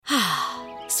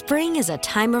Spring is a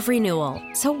time of renewal,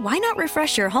 so why not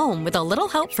refresh your home with a little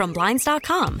help from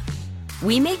Blinds.com?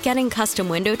 We make getting custom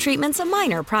window treatments a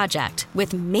minor project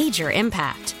with major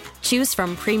impact. Choose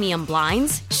from premium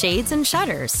blinds, shades, and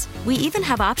shutters. We even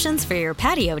have options for your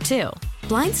patio, too.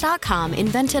 Blinds.com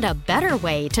invented a better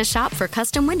way to shop for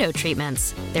custom window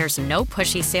treatments. There's no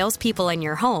pushy salespeople in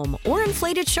your home or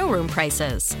inflated showroom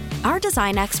prices. Our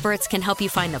design experts can help you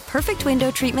find the perfect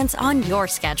window treatments on your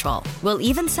schedule. We'll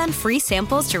even send free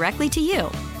samples directly to you.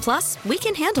 Plus, we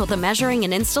can handle the measuring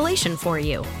and installation for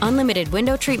you. Unlimited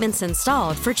window treatments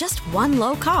installed for just one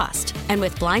low cost. And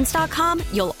with Blinds.com,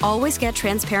 you'll always get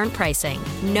transparent pricing.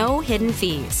 No hidden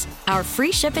fees. Our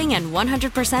free shipping and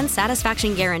 100%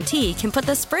 satisfaction guarantee can put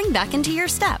the spring back into your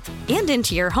step and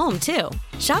into your home, too.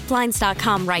 Shop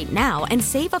Blinds.com right now and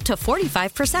save up to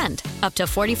 45%. Up to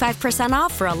 45%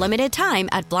 off for a limited time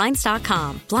at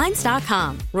Blinds.com.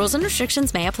 Blinds.com. Rules and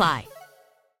restrictions may apply.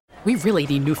 We really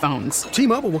need new phones.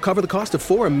 T-Mobile will cover the cost of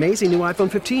 4 amazing new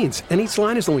iPhone 15s, and each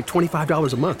line is only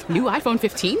 $25 a month. New iPhone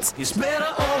 15s? It's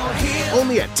better over here.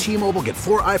 Only at T-Mobile, get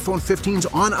 4 iPhone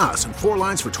 15s on us and 4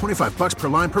 lines for $25 per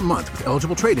line per month with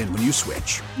eligible trade-in when you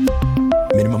switch.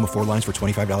 Minimum of 4 lines for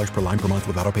 $25 per line per month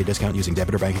with autopay discount using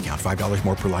debit or bank account. $5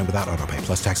 more per line without autopay,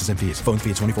 plus taxes and fees. Phone fee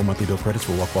at 24 monthly bill credits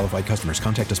for well-qualified customers.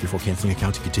 Contact us before canceling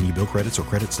account to continue bill credits or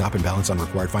credit stop and balance on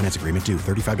required finance agreement due.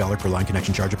 $35 per line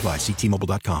connection charge applies. See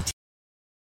T-Mobile.com.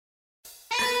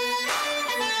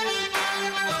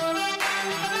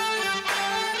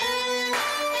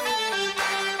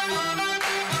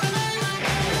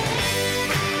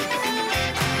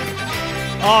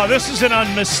 Oh, this is an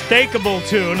unmistakable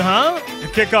tune, huh? To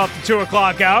kick off the 2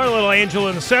 o'clock hour, a little Angel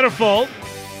in the Centerfold.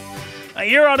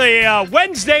 You're on a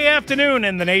Wednesday afternoon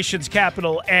in the nation's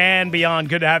capital and beyond.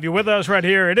 Good to have you with us right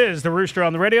here. It is the Rooster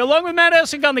on the radio, along with Matt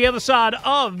Essig on the other side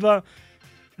of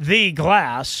the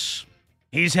glass.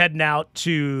 He's heading out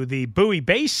to the Bowie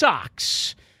Bay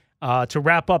Sox to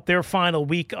wrap up their final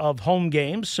week of home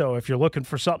games. So if you're looking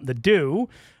for something to do,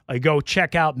 go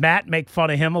check out Matt, make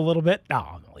fun of him a little bit. No,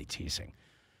 I'm only teasing.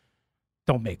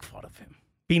 Don't make fun of him.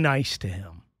 Be nice to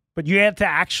him. But you have to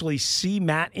actually see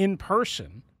Matt in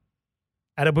person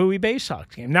at a Bowie Bay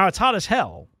Sox game. Now, it's hot as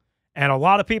hell, and a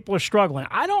lot of people are struggling.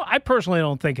 I personally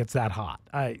don't think it's that hot.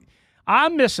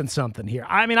 I'm missing something here.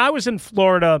 I mean, I was in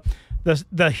Florida.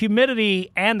 The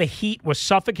humidity and the heat was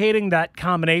suffocating, that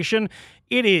combination.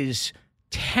 It is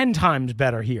 10 times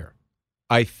better here.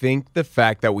 I think the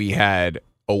fact that we had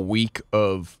a week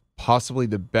of possibly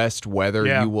the best weather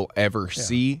you will ever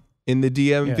see in the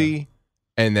DMV,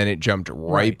 and then it jumped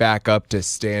right back up to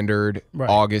standard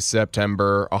August,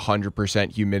 September,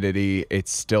 100% humidity.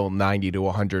 It's still 90 to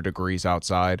 100 degrees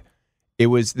outside. There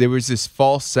was this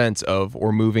false sense of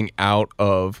we're moving out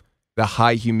of the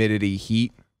high humidity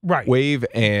heat wave,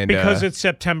 and because it's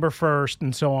September 1st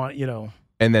and so on,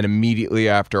 and then immediately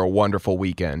after a wonderful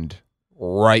weekend,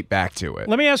 right back to it.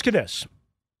 Let me ask you this.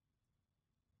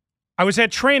 I was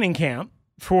at training camp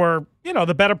for,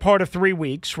 the better part of 3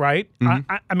 weeks, right?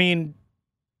 Mm-hmm. I mean,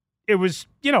 it was,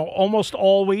 almost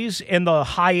always in the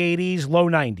high 80s, low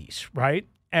 90s, right?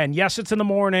 And yes, it's in the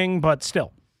morning, but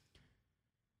still.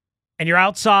 And you're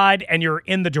outside and you're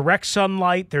in the direct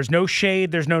sunlight. There's no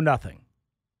shade. There's no nothing.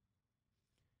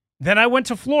 Then I went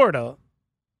to Florida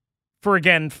for,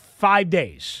 again, 5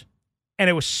 days. And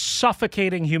it was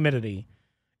suffocating humidity.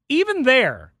 Even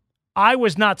there, I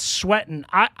was not sweating.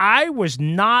 I was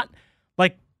not,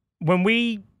 like, when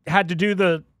we had to do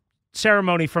the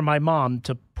ceremony for my mom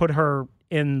to put her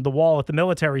in the wall at the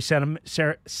military cemetery.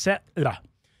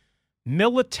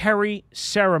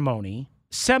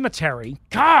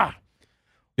 God!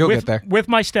 You'll get there. With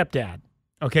my stepdad,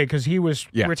 okay, because he was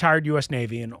retired U.S.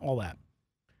 Navy and all that.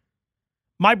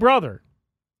 My brother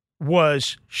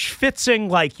was schwitzing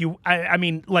like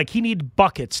like he needed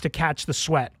buckets to catch the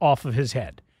sweat off of his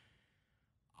head.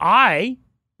 I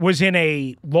was in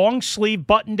a long sleeve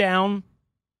button down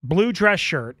blue dress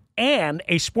shirt and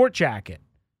a sport jacket.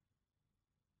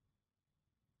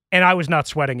 And I was not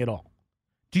sweating at all.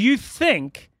 Do you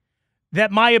think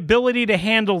that my ability to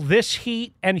handle this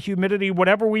heat and humidity,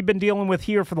 whatever we've been dealing with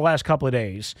here for the last couple of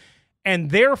days, and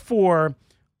therefore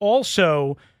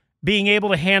also being able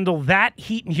to handle that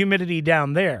heat and humidity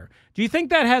down there, do you think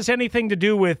that has anything to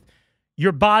do with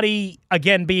your body,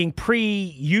 again, being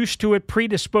used to it,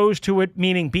 predisposed to it,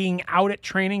 meaning being out at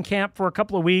training camp for a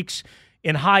couple of weeks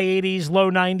in high 80s, low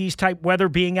 90s type weather,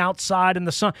 being outside in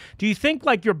the sun? Do you think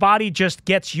like your body just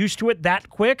gets used to it that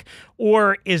quick?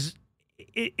 Or is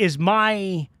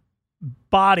my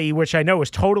body, which I know is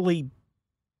totally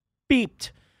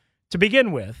beeped to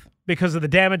begin with because of the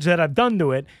damage that I've done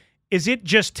to it, is it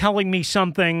just telling me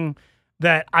something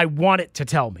that I want it to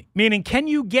tell me. Meaning, can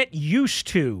you get used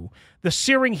to the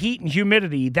searing heat and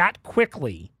humidity that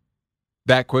quickly?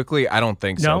 That quickly? I don't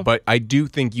think so. No? But I do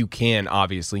think you can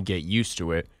obviously get used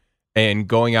to it. And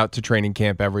going out to training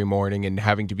camp every morning and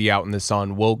having to be out in the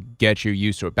sun will get you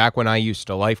used to it. Back when I used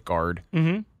to lifeguard,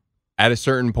 at a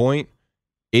certain point,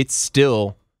 it's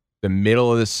still the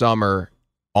middle of the summer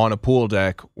on a pool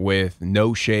deck with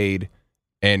no shade,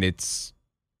 and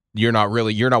you're not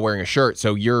wearing a shirt,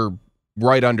 so you're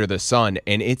right under the sun,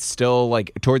 and it's still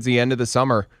like towards the end of the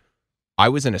summer, I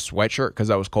was in a sweatshirt because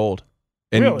I was cold.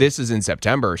 And Really? This is in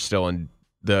September, still in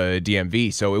the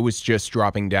DMV, so it was just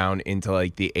dropping down into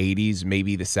like the 80s,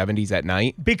 maybe the 70s at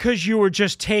night. Because you were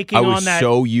just taking I on was that.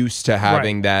 so used to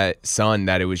having that sun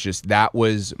that it was just, that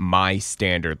was my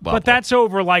standard level. But that's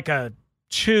over like a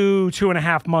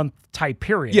 2.5 month type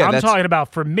period. Yeah, I'm talking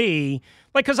about for me,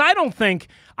 like, because I don't think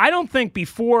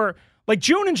before, like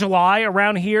June and July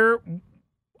around here,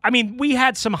 I mean, we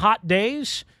had some hot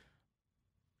days,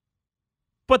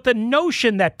 but the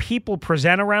notion that people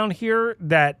present around here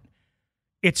that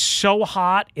it's so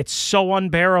hot, it's so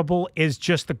unbearable is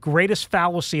just the greatest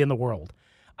fallacy in the world.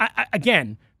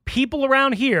 Again, people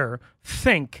around here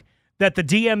think that the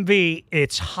DMV,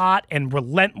 it's hot and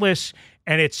relentless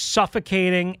and it's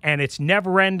suffocating and it's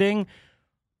never ending.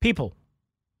 People,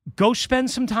 go spend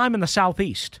some time in the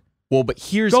Southeast. Well, but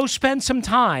go spend some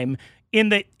time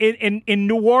in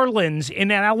New Orleans, in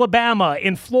Alabama,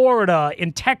 in Florida,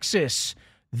 in Texas.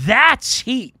 That's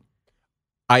heat.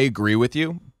 I agree with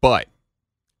you, but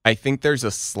I think there's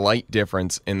a slight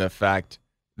difference in the fact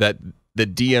that the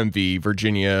DMV,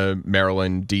 Virginia,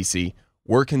 Maryland, DC,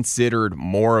 we're considered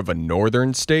more of a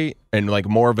northern state and like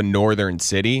more of a northern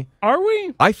city. Are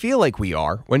we? I feel like we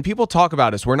are. When people talk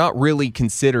about us, we're not really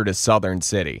considered a southern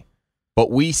city.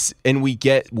 But we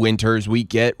get winters, we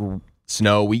get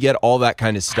snow, we get all that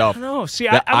kind of stuff. I don't know. See,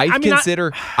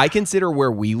 I consider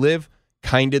where we live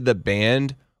kind of the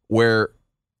band where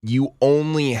you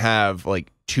only have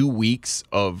like 2 weeks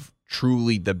of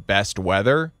truly the best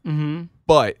weather. Mm-hmm.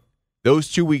 But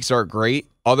those 2 weeks are great.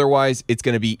 Otherwise, it's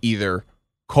going to be either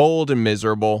cold and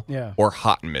miserable or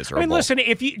hot and miserable. I mean, listen,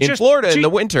 if you in Florida in the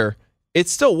winter,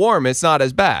 it's still warm. It's not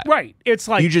as bad. Right. It's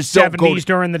like you just 70s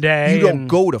during the day. You don't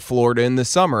go to Florida in the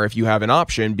summer if you have an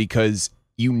option because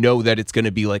you know that it's going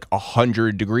to be like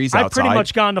 100 degrees outside. I've pretty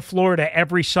much gone to Florida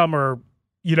every summer,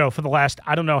 for the last,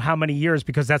 I don't know how many years,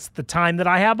 because that's the time that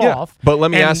I have off. But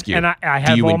let me ask you, and I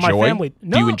have all my family.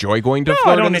 No, do you enjoy going to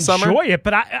Florida in the summer? I don't enjoy it,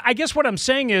 but I guess what I'm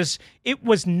saying is it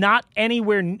was not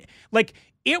anywhere, like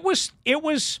it was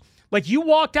like you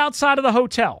walked outside of the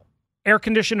hotel,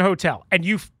 air-conditioned hotel, and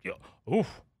it's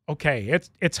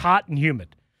hot and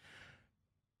humid.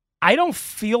 I don't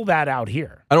feel that out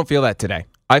here. I don't feel that today.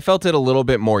 I felt it a little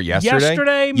bit more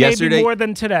yesterday. Maybe more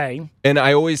than today. And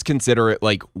I always consider it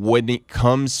like when it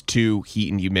comes to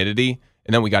heat and humidity,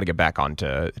 and then we got to get back on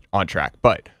track.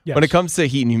 But when it comes to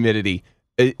heat and humidity,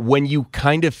 when you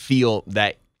kind of feel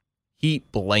that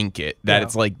heat blanket, that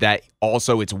it's like that,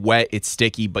 also it's wet, it's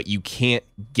sticky, but you can't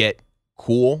get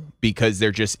cool because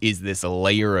there just is this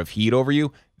layer of heat over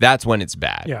you, that's when it's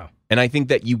bad. Yeah. And I think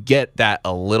that you get that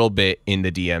a little bit in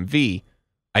the DMV.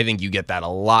 I think you get that a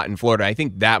lot in Florida. I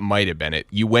think that might have been it.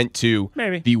 You went to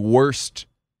the worst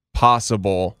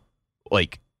possible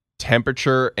like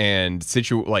temperature and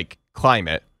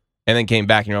climate, and then came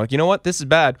back and you're like, you know what? This is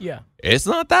bad. Yeah. It's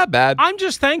not that bad. I'm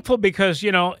just thankful because,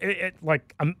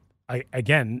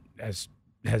 again, as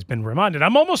has been reminded,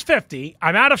 I'm almost 50.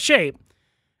 I'm out of shape.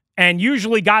 And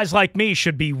usually guys like me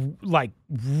should be like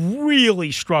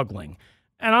really struggling.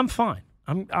 And I'm fine.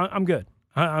 I'm good.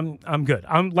 I'm good.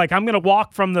 I'm going to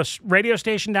walk from the radio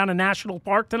station down to National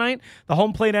Park tonight, the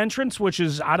home plate entrance, which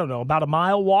is, I don't know, about a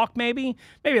mile walk, maybe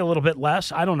a little bit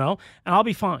less. I don't know. And I'll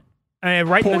be fine.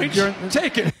 Right during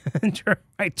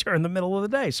the middle of the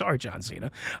day. Sorry, John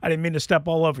Cena. I didn't mean to step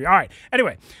all over you. All right.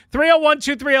 Anyway,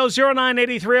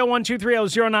 301-230-0980,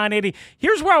 301-230-0980.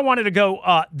 Here's where I wanted to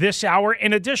go this hour.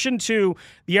 In addition to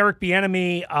the Eric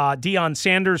Bieniemy, Deion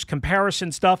Sanders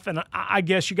comparison stuff, and I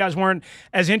guess you guys weren't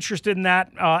as interested in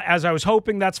that as I was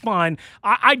hoping. That's fine.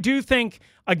 I do think,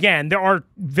 again, there are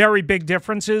very big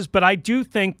differences, but I do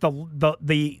think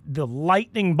the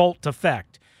lightning bolt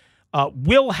effect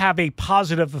will have a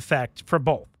positive effect for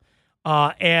both.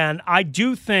 And I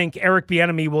do think Eric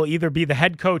Bieniemy will either be the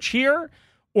head coach here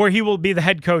or he will be the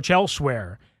head coach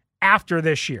elsewhere after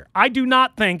this year. I do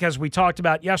not think, as we talked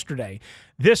about yesterday,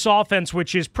 this offense,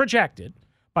 which is projected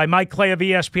by Mike Clay of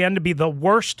ESPN to be the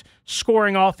worst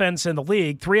scoring offense in the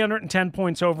league, 310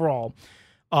 points overall,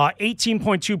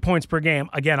 18.2 points per game.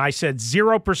 Again, I said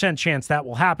 0% chance that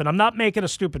will happen. I'm not making a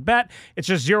stupid bet. It's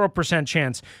just 0%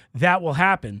 chance that will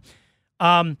happen.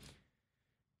 I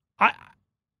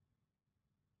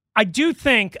do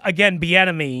think, again,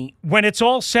 Bieniemy, when it's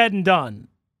all said and done,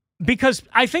 because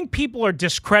I think people are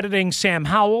discrediting Sam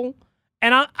Howell.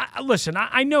 And listen,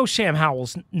 I know Sam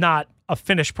Howell's not a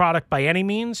finished product by any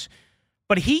means,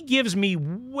 but he gives me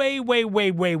way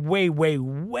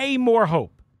more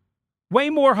hope. Way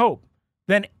more hope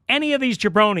than any of these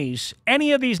jabronis,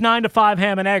 any of these 9-to-5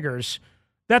 ham and eggers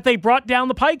that they brought down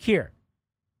the pike here.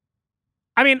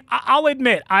 I mean, I'll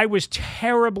admit, I was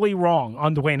terribly wrong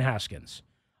on Dwayne Haskins.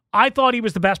 I thought he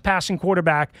was the best passing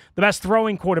quarterback, the best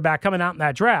throwing quarterback coming out in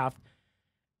that draft,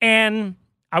 and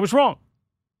I was wrong.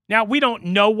 Now, we don't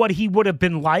know what he would have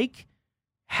been like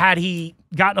had he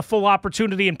gotten a full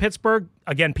opportunity in Pittsburgh.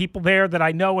 Again, people there that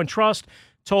I know and trust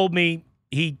told me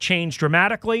he changed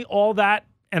dramatically, all that,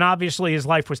 and obviously his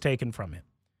life was taken from him.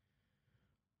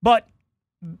 But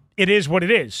it is what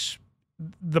it is.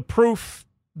 The proof,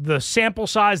 the sample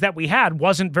size that we had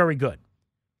wasn't very good.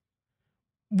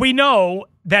 We know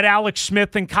that Alex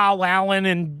Smith and Kyle Allen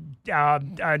and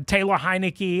Taylor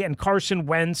Heineke and Carson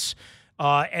Wentz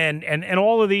and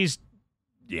all of these,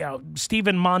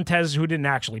 Steven Montez, who didn't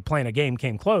actually play in a game,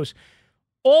 came close.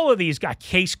 All of these guys,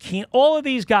 Case Keenum, all of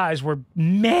these guys were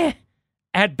meh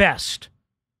at best.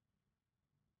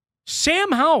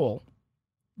 Sam Howell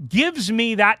gives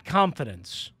me that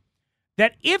confidence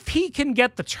that if he can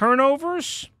get the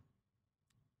turnovers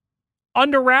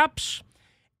under wraps,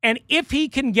 and if he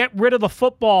can get rid of the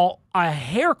football a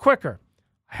hair quicker,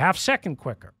 a half second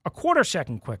quicker, a quarter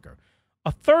second quicker,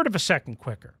 a third of a second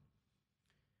quicker,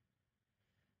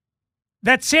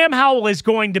 that Sam Howell is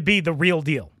going to be the real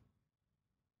deal.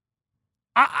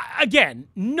 Again,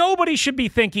 nobody should be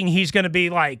thinking he's going to be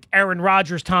like Aaron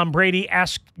Rodgers, Tom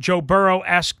Brady-esque, Joe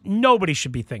Burrow-esque. Nobody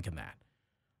should be thinking that.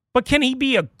 But can he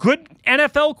be a good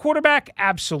NFL quarterback?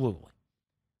 Absolutely.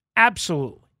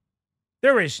 Absolutely.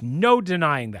 There is no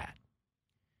denying that.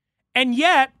 And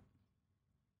yet,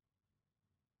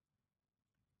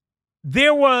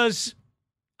 there was,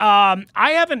 I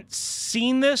haven't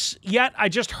seen this yet. I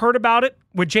just heard about it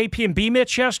with JP and B.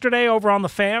 Mitch yesterday over on The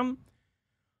Fan.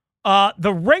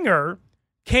 The Ringer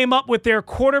came up with their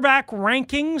quarterback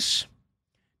rankings.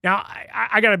 Now,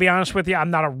 I got to be honest with you. I'm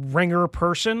not a Ringer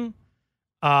person.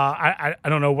 I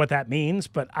don't know what that means,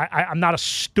 but I'm not a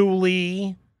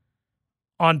stoolie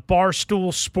on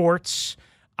Barstool Sports.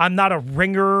 I'm not a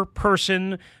Ringer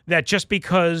person that just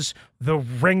because the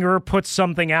Ringer puts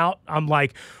something out, I'm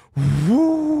like,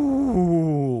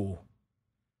 woo.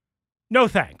 No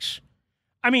thanks.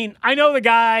 I mean, I know the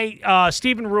guy,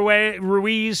 Stephen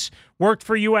Ruiz, worked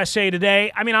for USA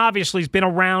Today. I mean, obviously, he's been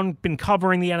around, been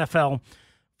covering the NFL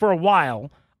for a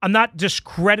while. I'm not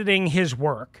discrediting his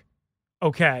work,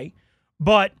 okay?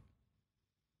 But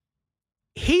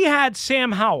he had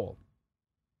Sam Howell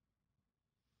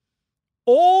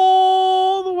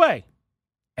all the way,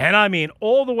 and I mean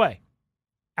all the way,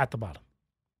 at the bottom.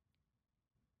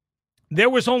 There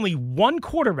was only one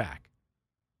quarterback,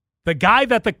 the guy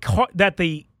that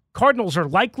the Cardinals are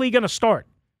likely going to start,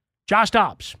 Josh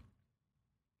Dobbs,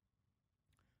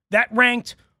 that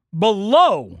ranked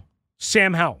below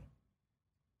Sam Howell.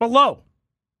 Below.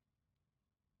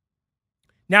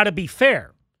 Now, to be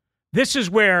fair, this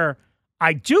is where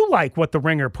I do like what the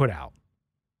Ringer put out.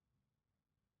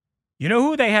 You know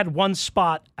who they had one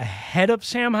spot ahead of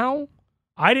Sam Howell?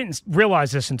 I didn't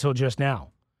realize this until just now.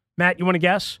 Matt, you want to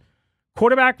guess?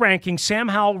 Quarterback ranking, Sam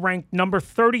Howell ranked number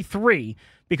 33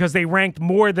 because they ranked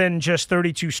more than just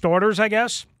 32 starters, I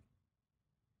guess.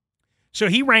 So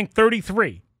he ranked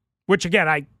 33, which, again,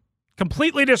 I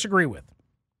completely disagree with.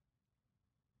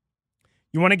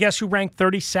 You want to guess who ranked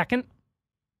 32nd?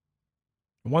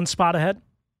 One spot ahead?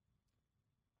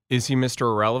 Is he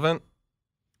Mr. Irrelevant?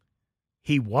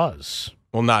 He was.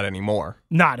 Well, not anymore.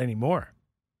 Not anymore.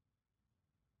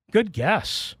 Good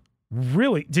guess.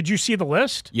 Really? Did you see the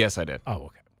list? Yes, I did. Oh,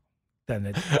 okay.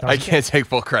 Then I can't take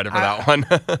full credit for that one.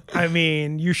 I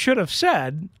mean, you should have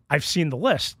said, I've seen the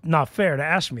list. Not fair to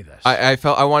ask me this. I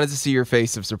felt I wanted to see your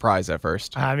face of surprise at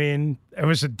first. I mean, it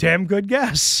was a damn good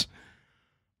guess.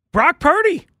 Brock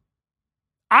Purdy.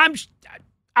 I'm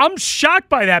shocked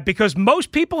by that because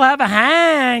most people have a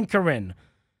hankering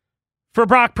for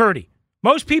Brock Purdy.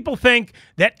 Most people think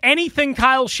that anything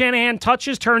Kyle Shanahan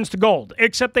touches turns to gold,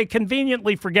 except they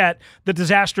conveniently forget the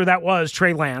disaster that was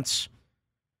Trey Lance.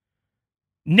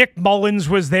 Nick Mullins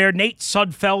was there. Nate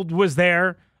Sudfeld was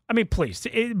there. I mean, please.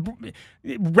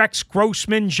 Rex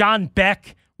Grossman, John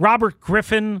Beck, Robert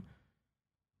Griffin.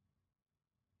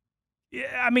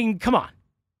 I mean, come on.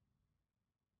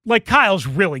 Like, Kyle's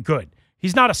really good.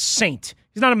 He's not a saint.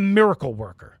 He's not a miracle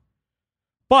worker.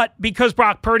 But because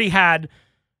Brock Purdy had,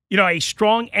 a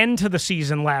strong end to the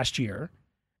season last year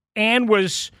and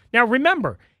was, now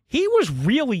remember, he was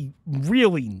really,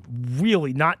 really,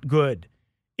 really not good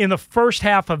in the first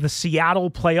half of the Seattle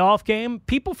playoff game.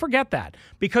 People forget that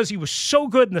because he was so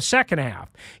good in the second half.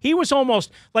 He was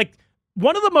almost like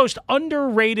one of the most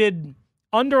underrated,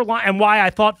 and why I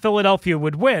thought Philadelphia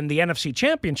would win the NFC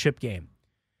Championship game.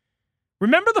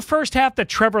 Remember the first half that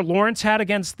Trevor Lawrence had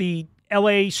against the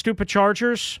LA Stupid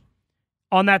Chargers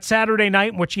on that Saturday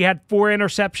night in which he had 4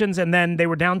 interceptions and then they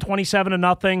were down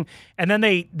 27-0, and then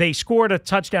they scored a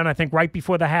touchdown, I think, right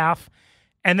before the half,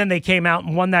 and then they came out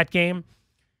and won that game.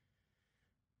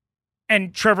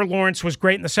 And Trevor Lawrence was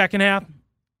great in the second half.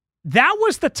 That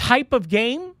was the type of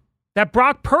game that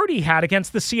Brock Purdy had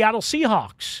against the Seattle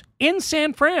Seahawks in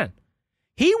San Fran.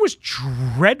 He was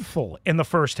dreadful in the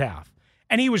first half,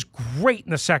 and he was great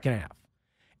in the second half.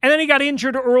 And then he got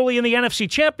injured early in the NFC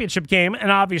Championship game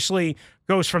and obviously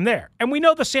goes from there. And we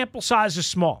know the sample size is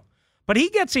small, but he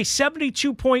gets a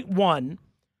 72.1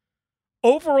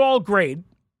 overall grade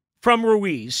from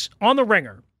Ruiz on the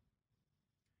Ringer.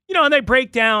 And they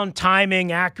break down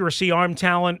timing, accuracy, arm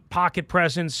talent, pocket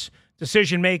presence,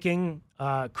 decision-making,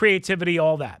 creativity,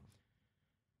 all that.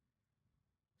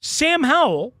 Sam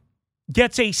Howell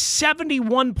gets a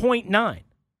 71.9.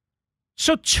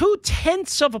 So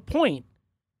 0.2 of a point,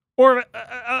 or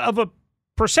of a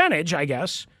percentage, I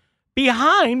guess,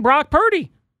 behind Brock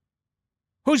Purdy,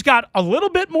 who's got a little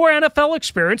bit more NFL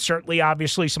experience, certainly,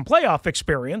 obviously, some playoff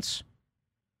experience.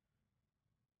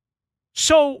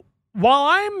 So while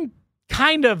I'm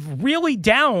kind of really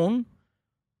down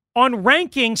on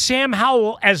ranking Sam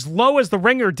Howell as low as the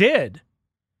Ringer did,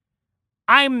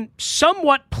 I'm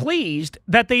somewhat pleased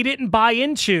that they didn't buy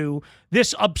into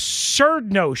this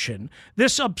absurd notion,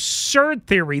 this absurd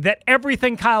theory that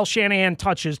everything Kyle Shanahan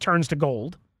touches turns to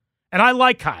gold. And I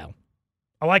like Kyle.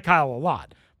 I like Kyle a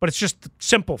lot, but it's just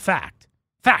simple fact.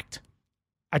 Fact.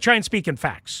 I try and speak in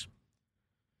facts.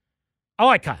 I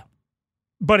like Kyle.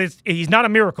 But he's not a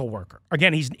miracle worker.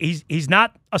 Again, he's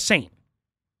not a saint.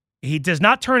 He does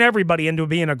not turn everybody into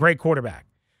being a great quarterback.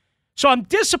 So I'm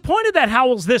disappointed that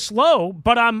Howell's this low,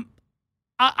 but I'm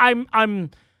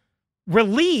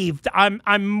relieved.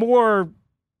 I'm more,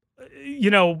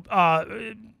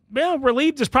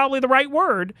 relieved is probably the right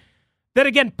word. That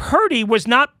again, Purdy was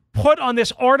not put on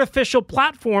this artificial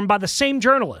platform by the same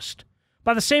journalist,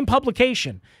 by the same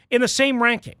publication, in the same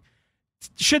ranking.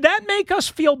 Should that make us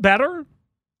feel better?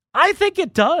 I think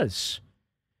it does.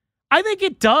 I think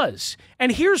it does.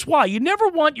 And here's why. You never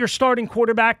want your starting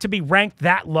quarterback to be ranked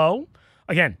that low.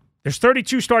 Again, there's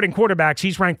 32 starting quarterbacks.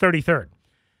 He's ranked 33rd.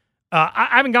 I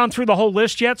haven't gone through the whole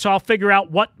list yet, so I'll figure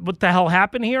out what the hell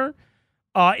happened here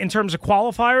in terms of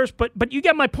qualifiers. But you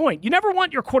get my point. You never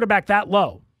want your quarterback that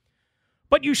low.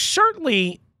 But you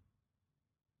certainly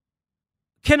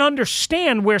can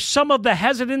understand where some of the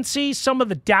hesitancy, some of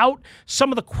the doubt,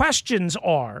 some of the questions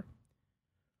are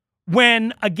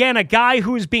when, again, a guy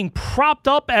who is being propped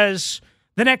up as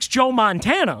the next Joe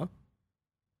Montana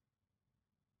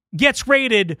gets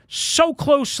rated so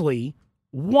closely,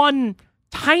 one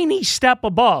tiny step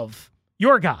above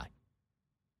your guy.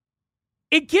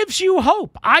 It gives you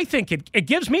hope. I think it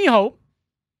gives me hope.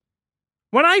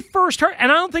 When I first heard, and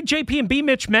I don't think JP and B.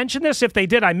 Mitch mentioned this. If they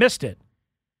did, I missed it.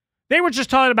 They were just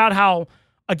talking about how,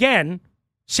 again,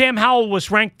 Sam Howell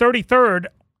was ranked 33rd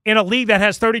in a league that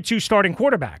has 32 starting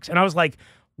quarterbacks. And I was like,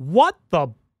 what the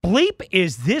bleep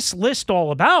is this list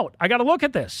all about? I got to look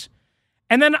at this.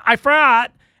 And then I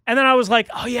forgot. And then I was like,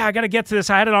 oh, yeah, I got to get to this.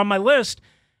 I had it on my list.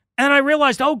 And I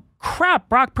realized, oh, crap,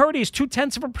 Brock Purdy is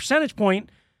 0.2 of a percentage point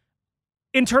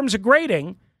in terms of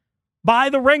grading by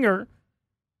the Ringer.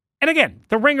 And again,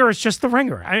 the Ringer is just the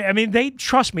Ringer. I mean,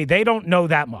 trust me, they don't know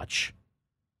that much.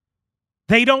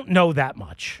 They don't know that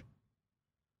much.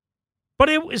 But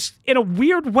it was, in a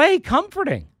weird way,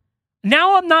 comforting.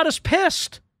 Now I'm not as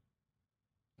pissed.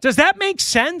 Does that make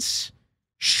sense?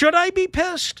 Should I be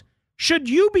pissed? Should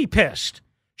you be pissed?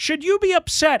 Should you be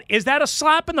upset? Is that a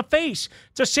slap in the face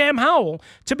to Sam Howell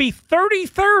to be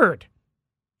 33rd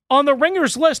on the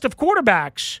Ringer's list of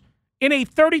quarterbacks in a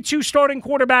 32 starting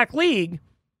quarterback league?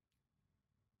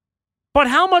 But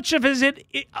how much of it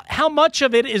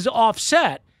is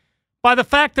offset by the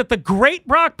fact that the great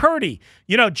Brock Purdy,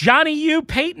 Johnny U,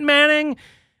 Peyton Manning,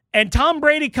 and Tom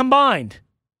Brady combined,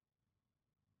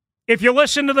 if you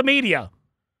listen to the media,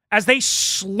 as they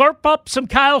slurp up some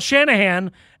Kyle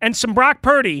Shanahan and some Brock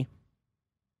Purdy,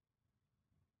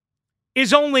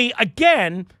 is only,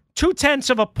 again, 0.2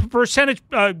 of a percentage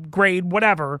grade,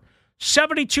 whatever,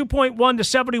 72.1 to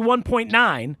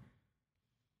 71.9.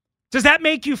 Does that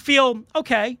make you feel,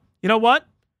 okay, you know what?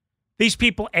 These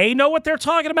people, A, know what they're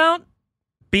talking about.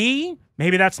 B,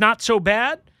 maybe that's not so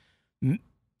bad.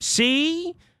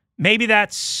 C, maybe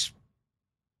that's,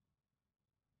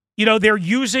 they're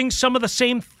using some of the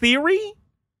same theory.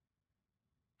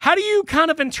 How do you kind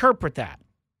of interpret that?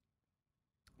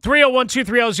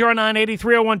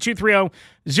 301-230-0980,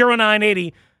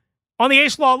 301-230-0980. On the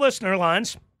Ace Law listener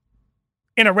lines,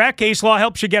 in a wreck, Ace Law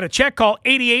helps you get a check. Call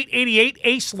 8888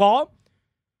 Ace Law.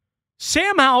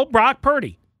 Sam Howell, Brock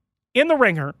Purdy, in the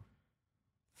ringer,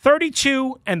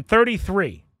 32 and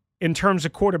 33 in terms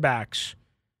of quarterbacks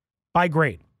by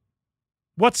grade.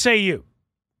 What say you?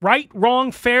 Right,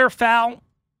 wrong, fair, foul,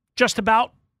 just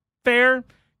about fair?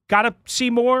 Got to see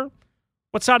more?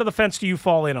 What side of the fence do you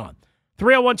fall in on?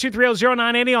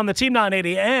 301-230-0980 on the Team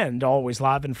 980 and always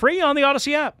live and free on the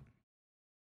Odyssey app.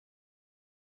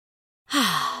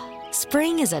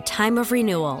 Spring is a time of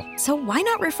renewal, so why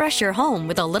not refresh your home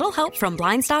with a little help from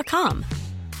Blinds.com?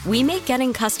 We make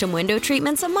getting custom window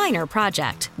treatments a minor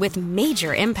project with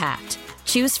major impact.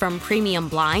 Choose from premium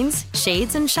blinds,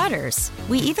 shades, and shutters.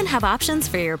 We even have options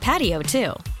for your patio,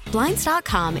 too.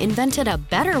 Blinds.com invented a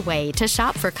better way to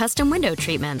shop for custom window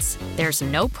treatments. There's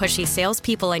no pushy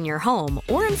salespeople in your home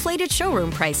or inflated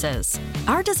showroom prices.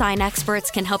 Our design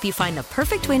experts can help you find the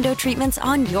perfect window treatments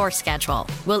on your schedule.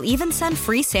 We'll even send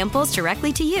free samples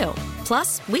directly to you.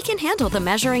 Plus, we can handle the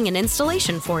measuring and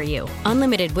installation for you.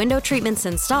 Unlimited window treatments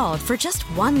installed for just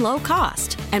one low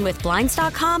cost. And with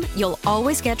Blinds.com, you'll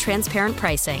always get transparent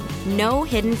pricing. No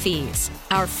hidden fees.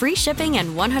 Our free shipping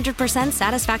and 100%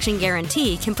 satisfaction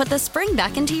guarantee can put the spring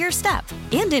back into your step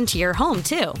and into your home,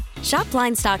 too. Shop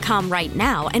Blinds.com right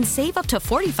now and save up to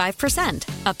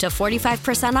 45%. Up to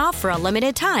 45% off for a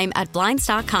limited time at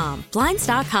Blinds.com.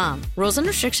 Blinds.com. Rules and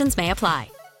restrictions may apply.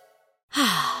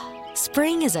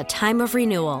 Spring is a time of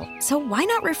renewal, so why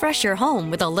not refresh your home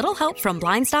with a little help from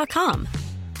Blinds.com?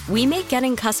 We make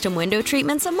getting custom window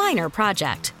treatments a minor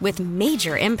project with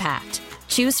major impact.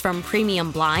 Choose from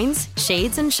premium blinds,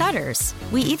 shades, and shutters.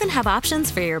 We even have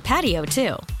options for your patio,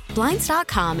 too.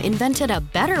 Blinds.com invented a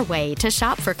better way to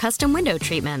shop for custom window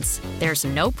treatments. There's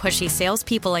no pushy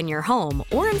salespeople in your home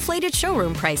or inflated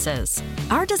showroom prices.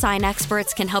 Our design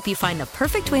experts can help you find the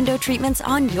perfect window treatments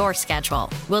on your schedule.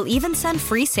 We'll even send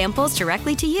free samples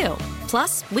directly to you.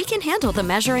 Plus, we can handle the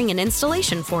measuring and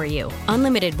installation for you.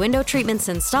 Unlimited window treatments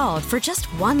installed for just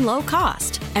one low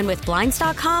cost. And with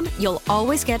Blinds.com, you'll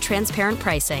always get transparent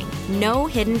pricing. No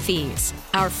hidden fees.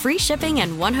 Our free shipping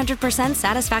and 100%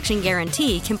 satisfaction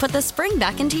guarantee can put the spring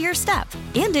back into your step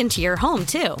and into your home,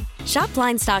 too. Shop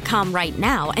Blinds.com right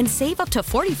now and save up to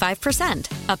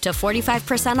 45%. Up to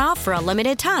 45% off for a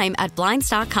limited time at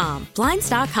Blinds.com.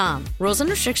 Blinds.com. Rules and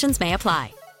restrictions may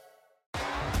apply.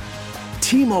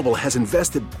 T-Mobile has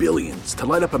invested billions to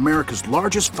light up America's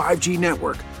largest 5G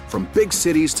network, from big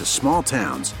cities to small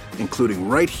towns, including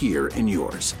right here in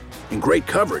yours. And great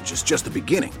coverage is just the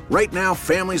beginning. Right now,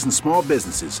 families and small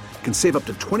businesses can save up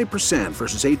to 20%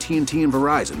 versus AT&T and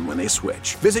Verizon when they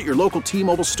switch. Visit your local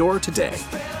T-Mobile store today.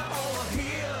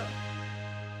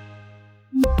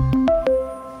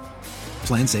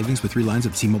 Plan savings with 3 lines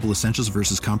of T-Mobile Essentials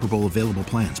versus comparable available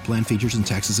plans. Plan features and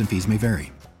taxes and fees may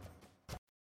vary.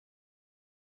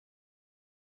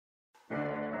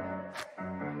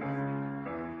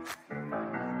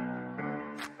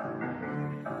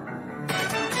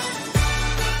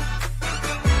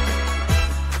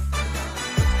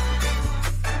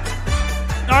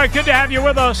 All right, good to have you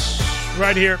with us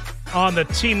right here on the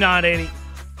Team 980.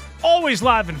 Always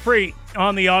live and free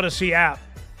on the Odyssey app.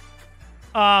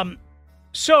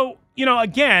 So,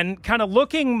 again, kind of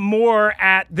looking more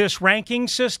at this ranking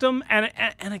system. And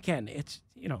again, it's,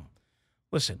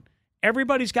 listen,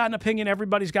 everybody's got an opinion.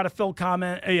 Everybody's got to fill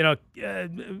comment,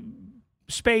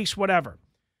 space, whatever.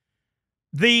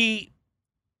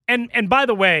 And by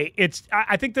the way,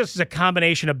 I think this is a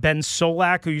combination of Ben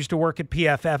Solak, who used to work at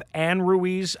PFF, and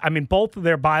Ruiz. I mean, both of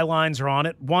their bylines are on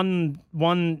it.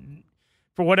 One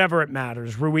for whatever it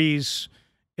matters. Ruiz,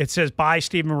 it says by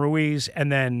Stephen Ruiz,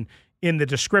 and then in the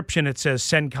description it says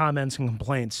send comments and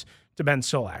complaints to Ben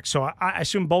Solak. So I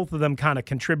assume both of them kind of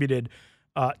contributed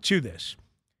to this.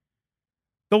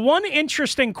 The one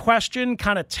interesting question,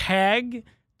 kind of tag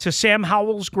to Sam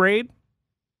Howell's grade,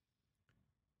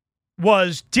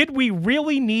 was, did we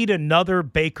really need another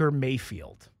Baker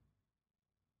Mayfield?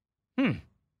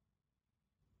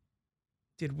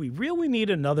 Did we really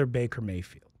need another Baker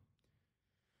Mayfield?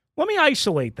 Let me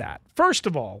isolate that. First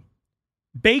of all,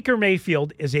 Baker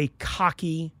Mayfield is a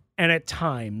cocky and at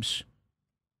times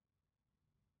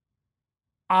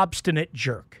obstinate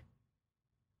jerk.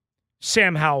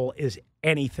 Sam Howell is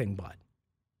anything but.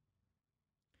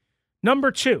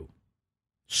 Number 2,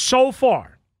 so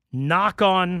far, knock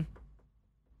on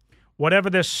whatever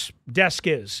this desk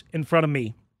is in front of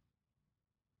me,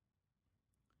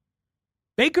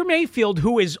 Baker Mayfield,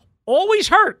 who is always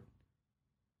hurt.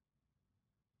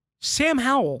 Sam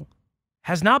Howell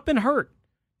has not been hurt.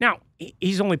 Now,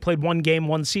 he's only played one game,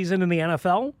 one season in the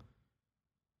NFL.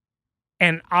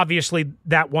 And obviously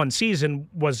that one season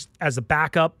was as a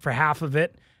backup for half of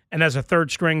it and as a third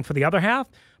string for the other half.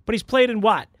 But he's played in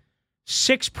what?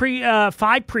 5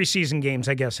 preseason games,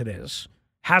 I guess it is.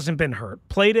 Hasn't been hurt.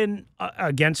 Played in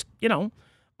against, a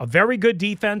very good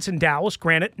defense in Dallas.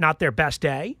 Granted, not their best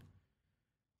day.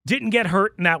 Didn't get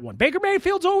hurt in that one. Baker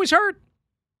Mayfield's always hurt.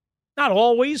 Not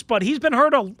always, but he's been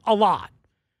hurt a lot.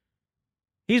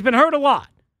 He's been hurt a lot.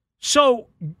 So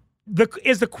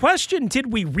is the question,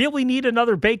 did we really need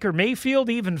another Baker Mayfield,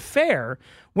 even fair,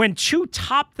 when 2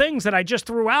 top things that I just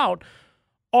threw out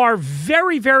are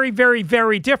very, very, very,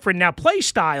 very different? Now, play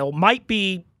style might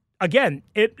be, again,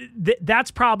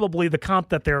 that's probably the comp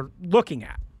that they're looking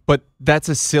at. But that's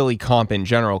a silly comp in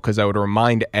general, because I would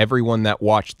remind everyone that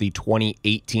watched the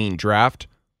 2018 draft,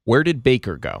 where did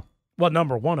Baker go? Well,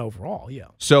 number 1 overall, yeah.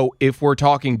 So if we're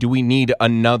talking, do we need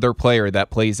another player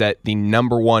that plays at the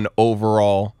number 1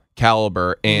 overall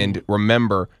caliber? And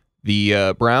remember,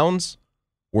 the Browns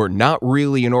were not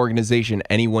really an organization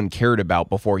anyone cared about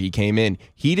before he came in.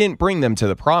 He didn't bring them to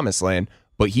the promised land,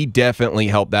 but he definitely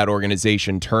helped that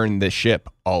organization turn the ship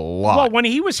a lot. Well, when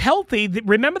he was healthy,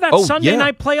 remember that Sunday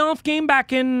night playoff game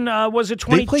back in, was it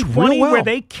 2020, where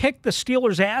they kicked the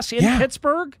Steelers' ass in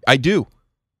Pittsburgh? I do.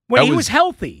 When he was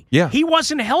healthy. Yeah. He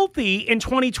wasn't healthy in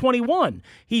 2021.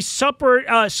 He suffered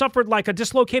like a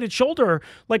dislocated shoulder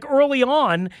like early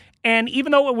on, and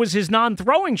even though it was his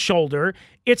non-throwing shoulder,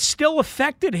 it still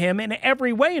affected him in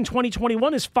every way in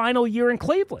 2021, his final year in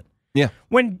Cleveland. Yeah.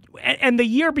 And the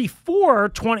year before,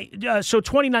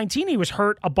 2019, he was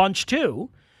hurt a bunch too.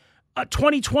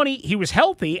 2020, he was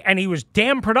healthy and he was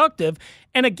damn productive.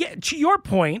 And again, to your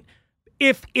point,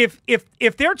 if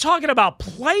they're talking about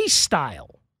play style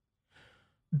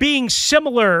being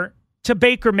similar to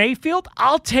Baker Mayfield,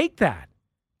 I'll take that.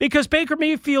 Because Baker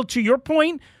Mayfield, to your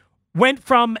point, went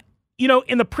from,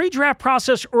 in the pre-draft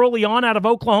process early on out of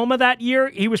Oklahoma that year,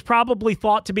 he was probably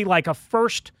thought to be like a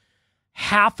first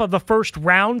half of the first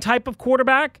round type of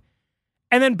quarterback.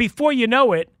 And then before you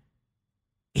know it,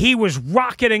 he was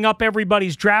rocketing up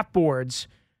everybody's draft boards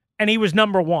and he was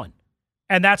number 1.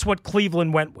 And that's what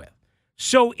Cleveland went with.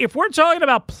 So if we're talking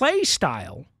about play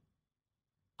style,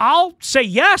 I'll say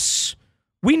yes,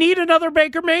 we need another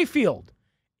Baker Mayfield.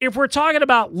 If we're talking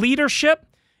about leadership,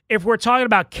 if we're talking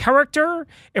about character,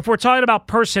 if we're talking about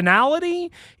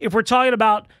personality, if we're talking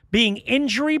about being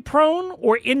injury prone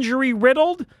or injury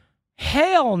riddled,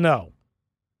 hell no.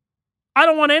 I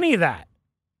don't want any of that.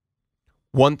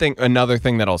 Another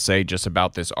thing that I'll say just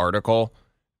about this article,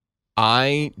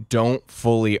 I don't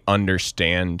fully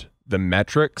understand the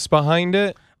metrics behind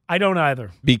it. I don't either.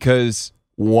 Because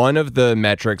one of the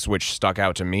metrics which stuck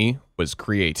out to me was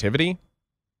creativity.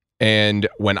 And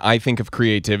when I think of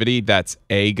creativity, that's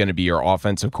going to be your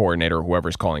offensive coordinator,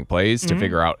 whoever's calling plays, to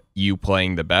figure out you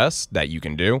playing the best that you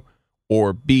can do.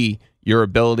 Or B, your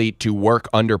ability to work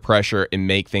under pressure and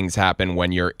make things happen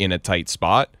when you're in a tight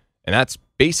spot. And that's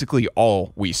basically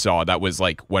all we saw. That was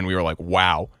like when we were like,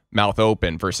 wow, mouth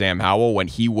open for Sam Howell when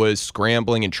he was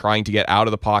scrambling and trying to get out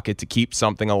of the pocket to keep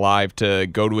something alive to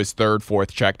go to his 3rd, 4th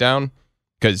check down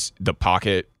because the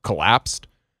pocket collapsed.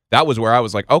 That was where I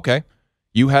was like, okay,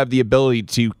 you have the ability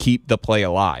to keep the play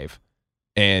alive.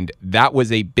 And that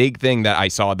was a big thing that I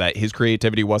saw, that his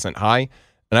creativity wasn't high.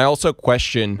 And I also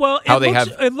question how they have...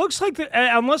 It looks like,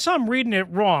 unless I'm reading it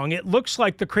wrong, it looks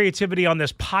like the creativity on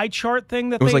this pie chart thing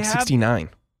that they have... It was like 69.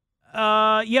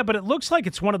 Yeah, but it looks like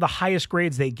it's one of the highest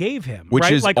grades they gave him. Which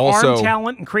right? is like also... arm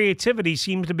talent and creativity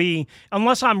seem to be,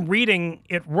 unless I'm reading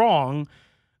it wrong,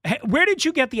 where did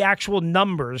you get the actual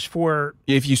numbers for...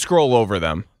 If you scroll over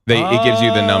them, it gives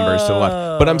you the numbers to the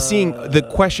left. But I'm seeing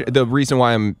the reason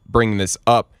why I'm bringing this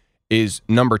up is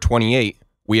number 28,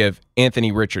 we have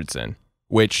Anthony Richardson,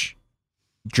 which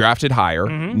drafted higher,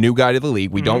 new guy to the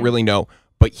league. We don't really know,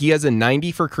 but he has a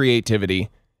 90 for creativity,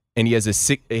 and he has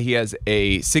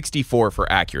a 64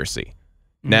 for accuracy.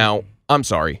 Now, I'm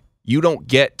sorry, you don't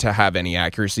get to have any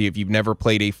accuracy if you've never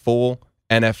played a full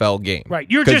NFL game. Right,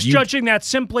 you're just judging that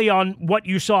simply on what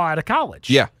you saw out of college.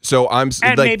 Yeah, so I'm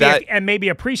and like that, and maybe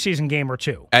a preseason game or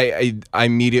two. I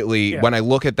immediately when I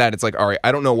look at that, it's like, all right,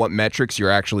 I don't know what metrics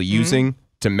you're actually using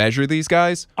to measure these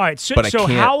guys. All right, so but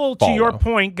Howell, to your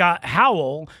point, got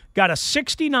a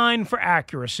 69 for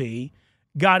accuracy,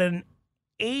 got an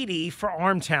 80 for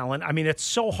arm talent. I mean, it's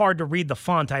so hard to read the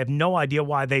font. I have no idea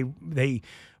why they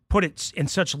put it in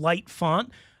such light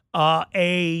font.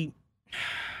 I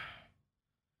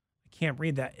can't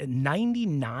read that. A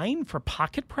 99 for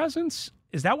pocket presence?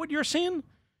 Is that what you're seeing?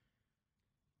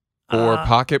 For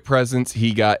pocket presence,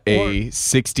 he got a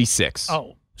 66.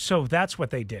 Oh, so that's what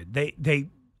they did. They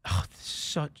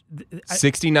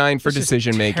 69 for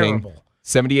decision making,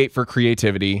 78 for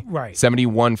creativity, right?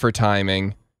 71 for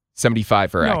timing,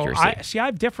 75 for accuracy. I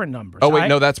have different numbers. Oh wait,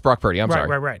 no, that's Brock Purdy. I'm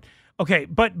sorry. Right. Okay,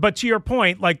 but to your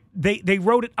point, like they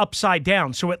wrote it upside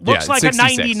down, so it looks like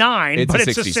 66. a 99, but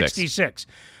it's a 66.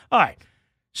 All right.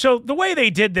 So the way they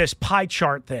did this pie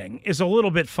chart thing is a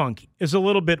little bit funky, is a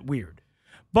little bit weird.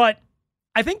 But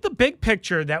I think the big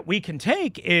picture that we can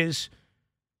take is,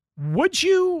 would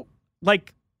you,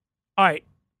 like, all right,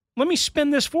 let me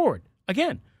spin this forward.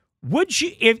 Again, would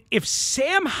you, if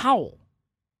Sam Howell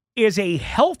is a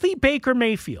healthy Baker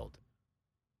Mayfield,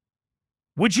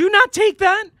 would you not take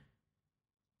that?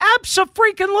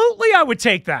 Abso-freaking-lutely, I would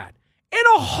take that. In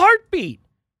a heartbeat.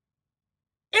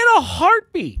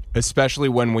 Especially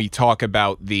when we talk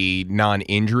about the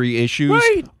non-injury issues.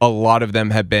 Right. A lot of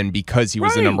them have been because he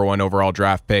was the number 1 overall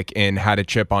draft pick and had a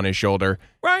chip on his shoulder.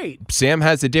 Right. Sam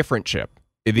has a different chip.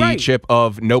 The chip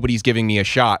of nobody's giving me a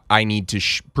shot. I need to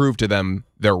prove to them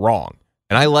they're wrong.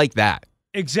 And I like that.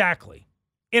 Exactly.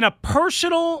 In a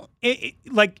personal,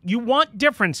 like, you want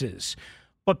differences.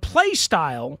 But play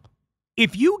style,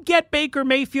 if you get Baker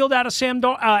Mayfield out of Sam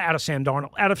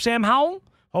Howell,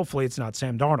 hopefully it's not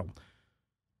Sam Darnold,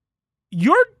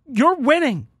 you're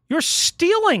winning. You're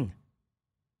stealing.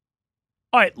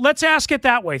 All right, let's ask it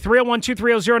that way.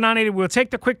 301-230-0980. We'll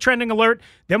take the quick trending alert.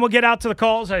 Then we'll get out to the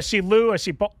calls. I see Lou. I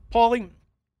see Paulie.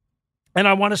 And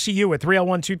I want to see you at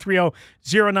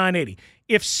 301-230-0980.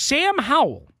 If Sam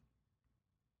Howell,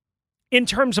 in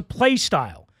terms of play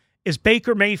style, is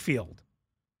Baker Mayfield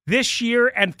this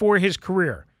year and for his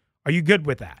career, are you good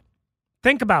with that?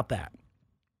 Think about that.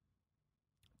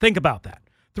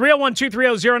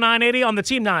 301-230-0980 on the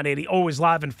Team 980, always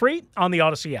live and free on the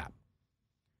Odyssey app.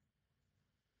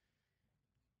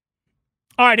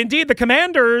 All right, indeed, the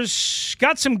Commanders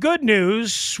got some good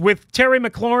news with Terry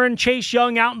McLaurin, Chase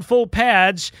Young out in full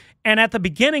pads, and at the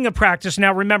beginning of practice.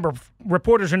 Now, remember,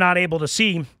 reporters are not able to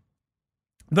see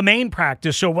the main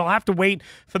practice, so we'll have to wait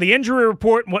for the injury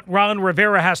report and what Ron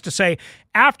Rivera has to say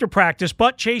after practice.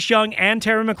 But Chase Young and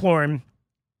Terry McLaurin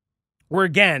were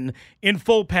again in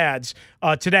full pads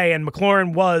today, and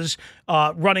McLaurin was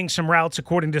running some routes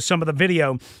according to some of the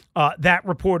video that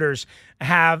reporters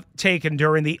have taken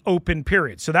during the open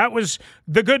period. So that was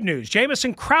the good news.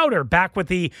 Jamison Crowder back with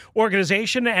the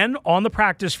organization and on the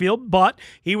practice field, but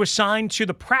he was signed to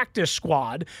the practice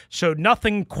squad, so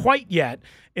nothing quite yet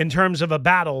in terms of a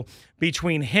battle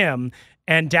between him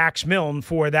and Dax Milne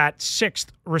for that 6th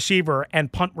receiver and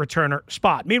punt returner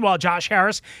spot. Meanwhile, Josh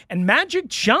Harris and Magic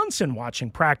Johnson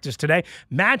watching practice today.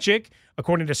 Magic,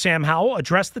 according to Sam Howell,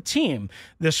 addressed the team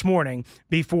this morning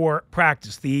before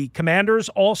practice. The Commanders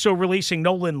also releasing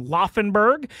Nolan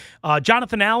Laufenberg,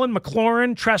 Jonathan Allen,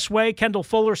 McLaurin, Tressway, Kendall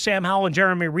Fuller, Sam Howell, and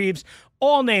Jeremy Reeves,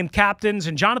 all named captains,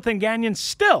 and Jonathan Gagnon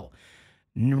still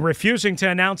refusing to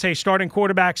announce a starting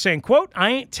quarterback, saying, quote,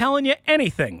 "I ain't telling you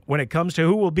anything when it comes to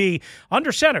who will be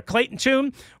under center, Clayton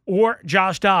Tune or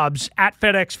Josh Dobbs at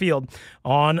FedEx Field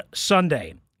on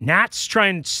Sunday." Nats try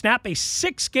and snap a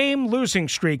 6-game losing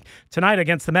streak tonight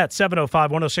against the Mets,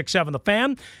 705-1067 The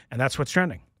Fan, and that's what's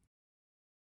trending.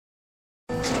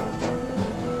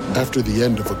 After the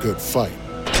end of a good fight,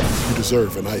 you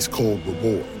deserve an ice-cold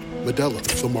reward. Modelo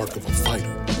is the mark of a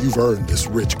fighter. You've earned this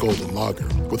rich golden lager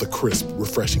with a crisp,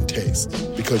 refreshing taste.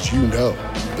 Because you know,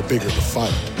 the bigger the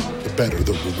fight, the better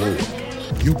the reward.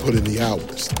 You put in the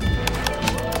hours,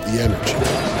 the energy,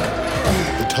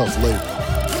 the tough labor.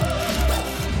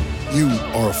 You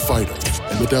are a fighter,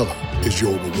 and Modelo is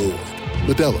your reward.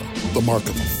 Modelo, the mark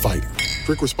of a fighter.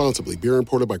 Drink responsibly. Beer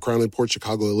imported by Crown Imports,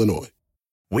 Chicago, Illinois.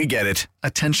 We get it.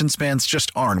 Attention spans just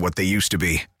aren't what they used to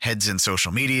be. Heads in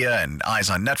social media and eyes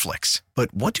on Netflix.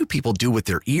 But what do people do with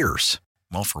their ears?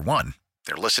 Well, for one,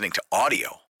 they're listening to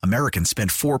audio. Americans spend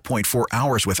 4.4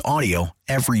 hours with audio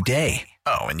every day.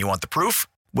 Oh, and you want the proof?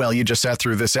 Well, you just sat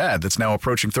through this ad that's now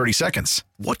approaching 30 seconds.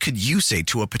 What could you say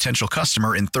to a potential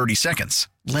customer in 30 seconds?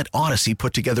 Let Odyssey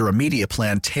put together a media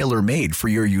plan tailor-made for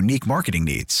your unique marketing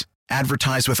needs.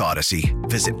 Advertise with Odyssey.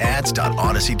 Visit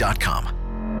ads.odyssey.com.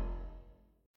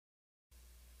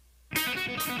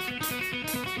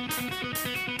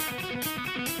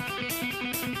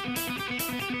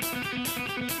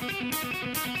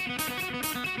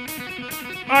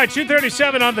 All right,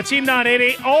 2:37 on the Team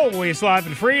 980, always live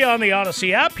and free on the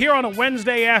Odyssey app. Here on a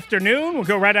Wednesday afternoon, we'll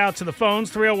go right out to the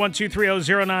phones,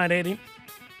 301-230-0980.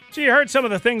 So you heard some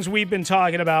of the things we've been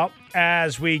talking about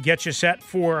as we get you set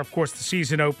for, of course, the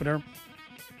season opener,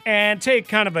 and take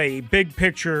kind of a big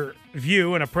picture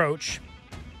view and approach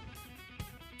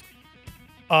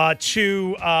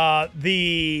to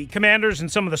the Commanders and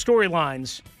some of the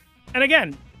storylines. And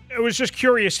again, it was just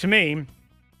curious to me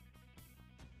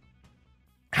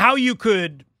how you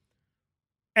could,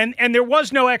 and there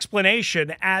was no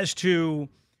explanation as to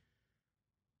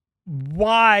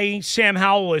why Sam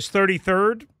Howell is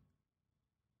 33rd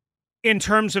in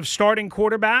terms of starting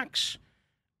quarterbacks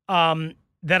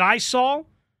that I saw,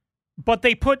 but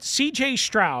they put C.J.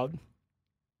 Stroud,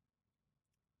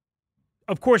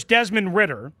 of course, Desmond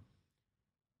Ridder,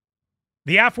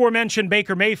 the aforementioned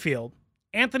Baker Mayfield,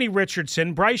 Anthony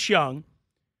Richardson, Bryce Young,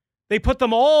 they put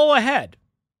them all ahead.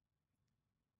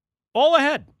 All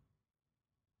ahead.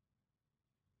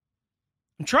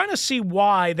 I'm trying to see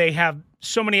why they have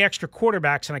so many extra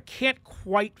quarterbacks, and I can't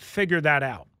quite figure that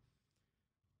out.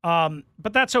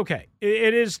 But that's okay.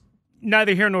 It is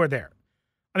neither here nor there.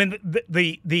 I mean,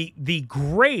 the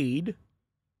grade,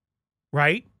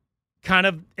 right, kind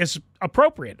of is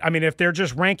appropriate. I mean, if they're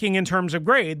just ranking in terms of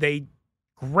grade, they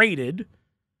graded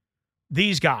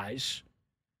these guys,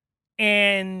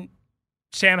 and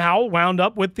Sam Howell wound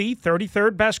up with the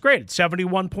 33rd best grade,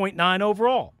 71.9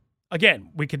 overall. Again,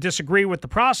 we could disagree with the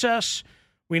process.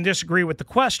 We can disagree with the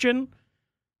question.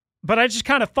 But I just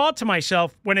kind of thought to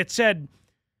myself when it said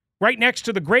right next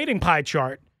to the grading pie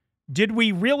chart, did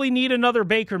we really need another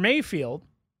Baker Mayfield?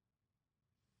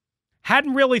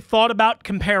 Hadn't really thought about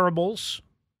comparables.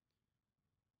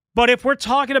 But if we're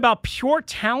talking about pure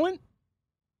talent,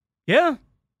 yeah,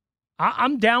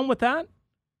 I'm down with that.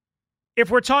 If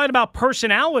we're talking about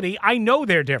personality, I know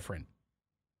they're different.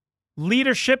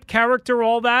 Leadership, character,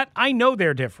 all that, I know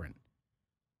they're different.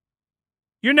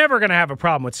 You're never going to have a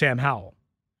problem with Sam Howell.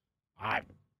 I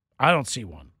don't see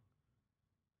one.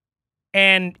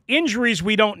 And injuries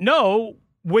we don't know,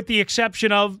 with the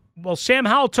exception of, well, Sam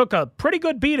Howell took a pretty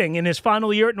good beating in his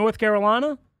final year at North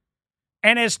Carolina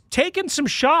and has taken some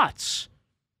shots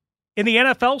in the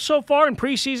NFL so far in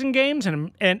preseason games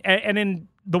and in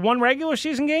the one regular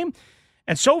season game.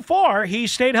 And so far,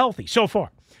 he's stayed healthy. So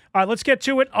far. All right, let's get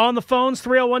to it on the phones.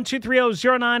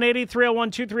 301-230-0980,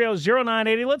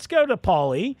 301-230-0980. Let's go to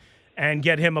Paulie and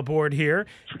get him aboard here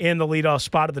in the leadoff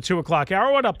spot of the 2 o'clock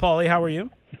hour. What up, Paulie? How are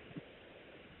you?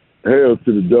 Hail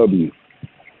to the W.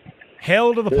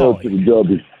 Hail to the Hail Paulie. to the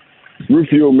W.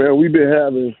 Rufio, man, we've been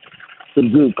having some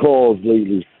good calls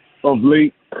lately. Of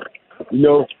late, you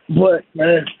know, but,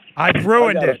 man. I've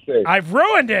ruined it. I've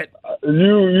ruined it.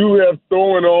 You have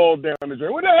thrown all down the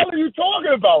drain. What the hell are you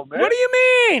talking about, man? What do you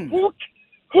mean?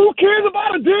 Who cares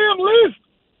about a damn list?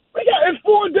 It's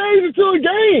 4 days until the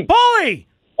game. Paulie!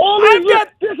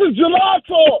 This is July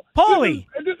talk. Paulie!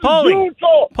 This is June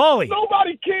talk. Paulie!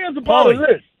 Nobody cares about a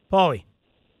list. Paulie,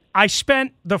 I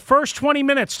spent the first 20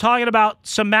 minutes talking about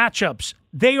some matchups.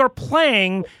 They are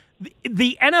playing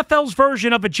the NFL's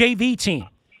version of a JV team.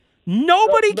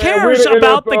 Nobody cares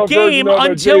about the game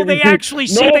until they actually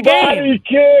see the game. Nobody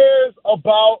cares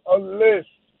about a list.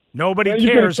 Nobody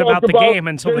cares about the game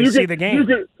until they see the game.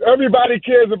 Everybody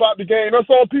cares about the game. That's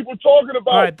all people talking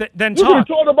about. All right, then talk.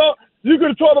 You could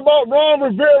have talked about Ron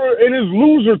Rivera and his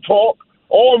loser talk.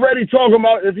 Already talking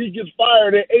about if he gets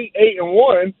fired at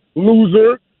 8-1,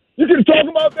 loser. You could talk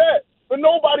about that. But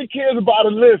nobody cares about a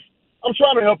list. I'm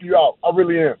trying to help you out. I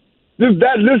really am.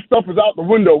 That list stuff is out the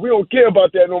window. We don't care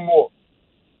about that no more.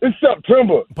 It's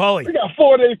September. Paulie. We got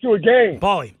 4 days to a game.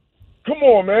 Paulie. Come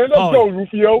on, man. Let's go,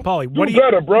 Rufio. Paulie, do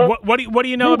better, bro. What do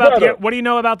you know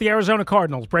about the Arizona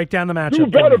Cardinals? Break down the matchup. Do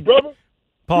better, brother.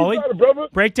 Paulie, do better, brother.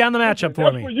 Break down the matchup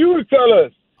for me. That's for you to tell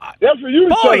us. That's for you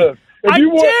to tell us. I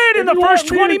did in the first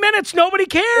 20 minutes. Nobody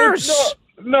cares.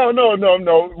 No.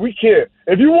 We care.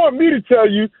 If you want me to tell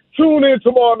you, tune in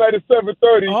tomorrow night at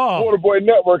 7:30, Waterboy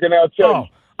Network, and I'll tell you.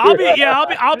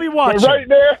 I'll be watching.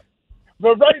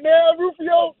 But right now,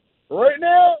 Rufio,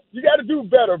 you got to do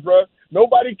better, bro.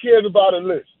 Nobody cares about a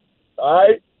list. All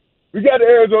right, we got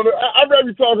Arizona. I'd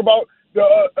rather talk about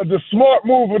the smart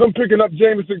move of them picking up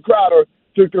Jamison Crowder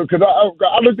because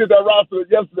I looked at that roster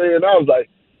yesterday and I was like,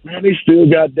 man, they still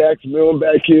got Dax Milne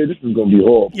back here. This is going to be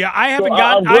horrible. Yeah, I haven't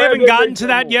gotten to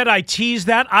that yet. I teased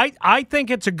that. I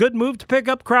think it's a good move to pick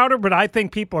up Crowder, but I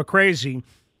think people are crazy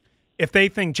if they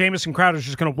think Jamison Crowder is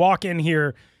just going to walk in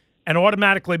here and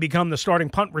automatically become the starting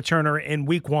punt returner in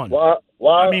week 1.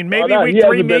 Why? I mean, maybe week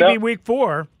 3, maybe week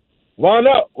 4. Why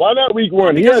not? Why not week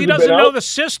one? Because he doesn't know the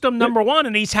system, number one,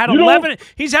 and he's had 11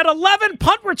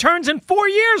 punt returns in 4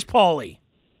 years, Paulie.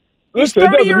 He's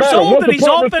 30 years old and he's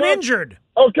often injured.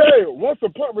 Okay, once a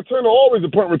punt returner, always a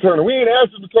punt returner. We ain't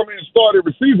asked him to come in and start a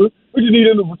receiver. We just need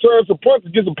him to return some punts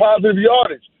to get some positive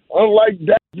yardage, unlike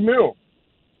Dax Milne.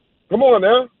 Come on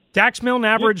now. Dax Milne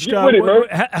averaged. Get with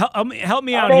it, help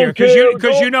me out here,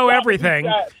 because you know everything.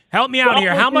 Help me out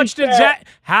here. How much did Zach?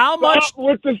 How much?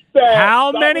 With the stats.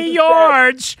 How many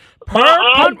yards per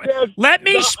punt? Let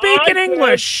me speak in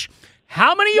English.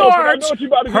 How many yards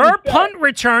per punt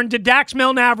return did Dax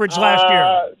Milne average last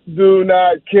year? Do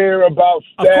not care about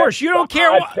stats. Of course, you don't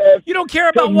care. You don't care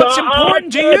about what's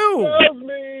important to you.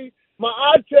 My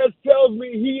eye test tells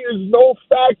me he is no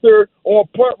factor on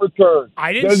punt return.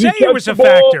 I didn't say he was a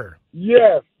factor.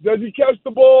 Yes. Does he catch the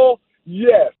ball?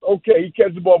 Yes. Okay, he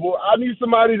catches the ball. But I need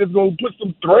somebody that's going to put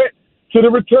some threat to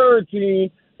the return team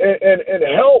and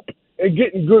help in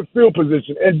getting good field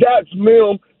position. And Dax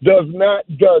Milne does not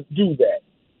do that.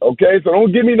 Okay? So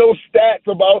don't give me no stats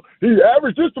about he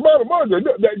averaged this amount of money.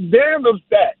 Damn those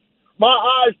stats. My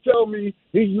eyes tell me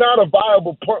he's not a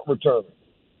viable punt returner.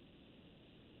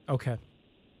 Okay.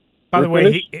 By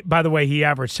the way, he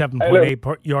averaged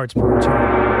 7.8 yards per return.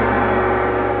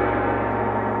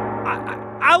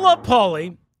 I love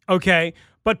Paulie, okay,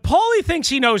 but Paulie thinks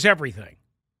he knows everything,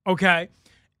 okay,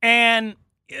 and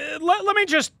let me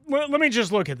just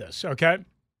look at this, okay.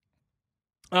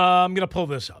 I'm gonna pull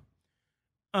this up.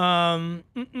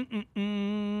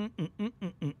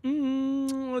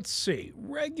 Let's see,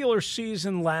 regular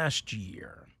season last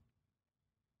year.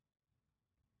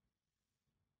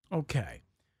 Okay.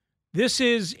 This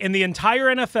is in the entire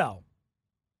NFL.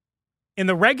 In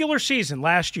the regular season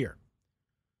last year,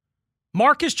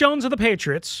 Marcus Jones of the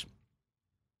Patriots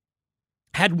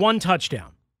had 1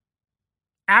 touchdown,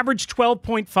 averaged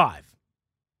 12.5.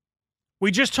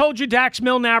 We just told you Dax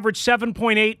Milne averaged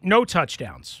 7.8, no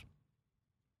touchdowns.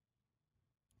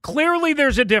 Clearly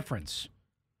there's a difference.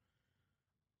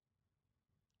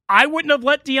 I wouldn't have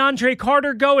let DeAndre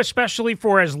Carter go, especially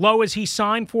for as low as he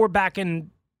signed for back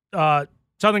in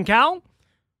Southern Cal.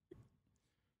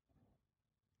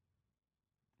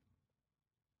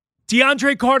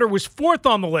 DeAndre Carter was 4th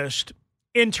on the list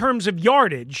in terms of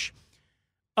yardage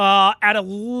at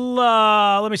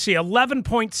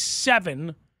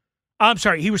 11.7. I'm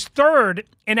sorry, he was 3rd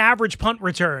in average punt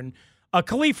return.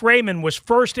 Khalif Raymond was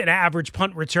 1st in average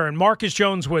punt return. Marcus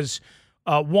Jones was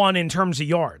 1 in terms of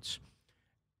yards.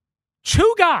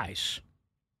 2 guys.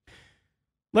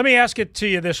 Let me ask it to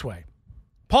you this way.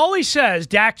 Paulie says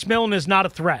Dax Milne is not a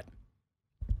threat.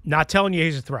 Not telling you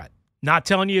he's a threat. Not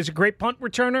telling you he's a great punt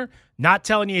returner. Not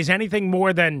telling you he's anything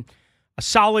more than a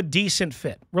solid, decent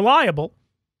fit. Reliable,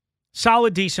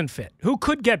 solid, decent fit. Who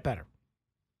could get better?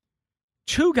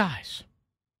 2 guys.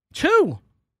 2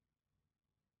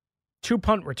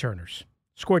 punt returners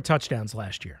scored touchdowns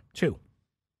last year. 2.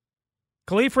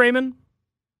 Khalif Raymond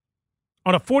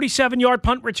on a 47-yard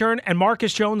punt return and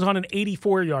Marcus Jones on an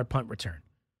 84-yard punt return.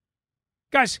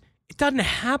 Guys, it doesn't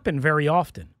happen very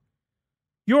often.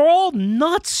 You're all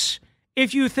nuts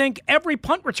if you think every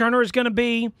punt returner is going to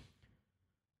be,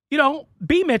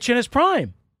 B. Mitch in his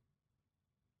prime.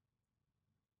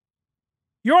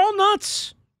 You're all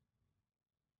nuts.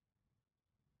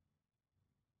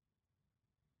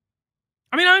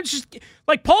 I mean, I'm just,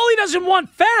 Paulie doesn't want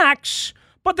facts,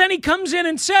 but then he comes in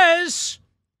and says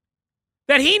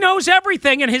that he knows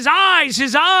everything and his eyes.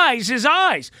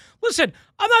 Listen,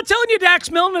 I'm not telling you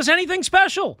Dax Milne is anything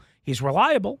special. He's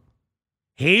reliable.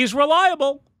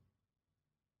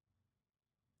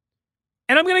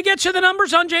 And I'm going to get you the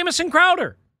numbers on Jamison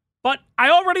Crowder. But I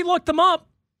already looked them up.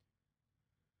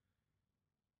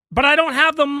 But I don't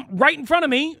have them right in front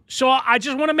of me. So I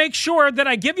just want to make sure that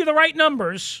I give you the right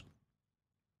numbers.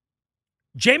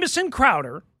 Jamison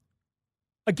Crowder,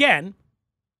 again,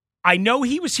 I know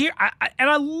he was here. And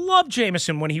I love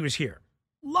Jamison when he was here.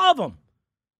 Love him.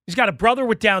 He's got a brother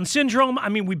with Down syndrome. I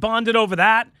mean, we bonded over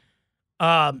that.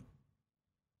 I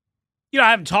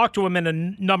haven't talked to him in a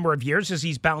number of years as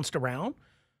he's bounced around.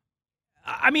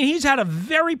 I mean, he's had a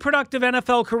very productive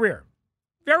NFL career.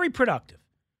 Very productive.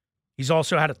 He's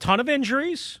also had a ton of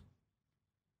injuries.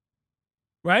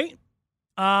 Right?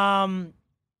 Let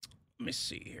me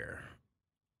see here.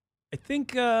 I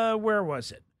think, where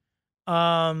was it?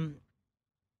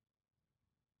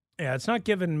 It's not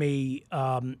giving me,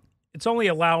 it's only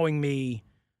allowing me,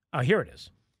 here it is.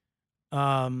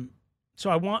 So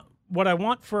what I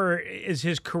want is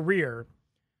his career.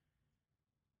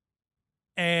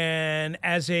 And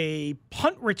as a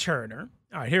punt returner,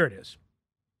 all right, here it is.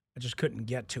 I just couldn't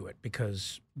get to it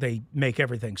because they make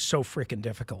everything so freaking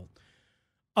difficult.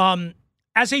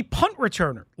 As a punt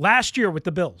returner last year with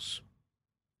the Bills,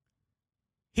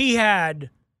 he had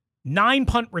 9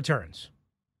 punt returns.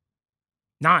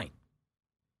 9.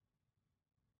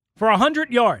 For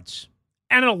 100 yards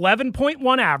and an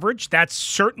 11.1 average. That's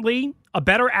certainly a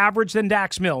better average than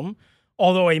Dax Milne,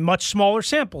 although a much smaller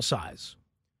sample size.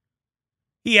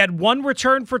 He had 1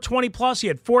 return for 20-plus. He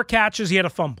had 4 catches. He had a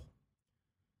fumble.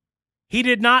 He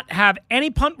did not have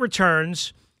any punt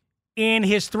returns in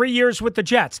his 3 years with the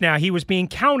Jets. Now, he was being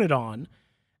counted on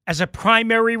as a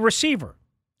primary receiver.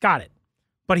 Got it.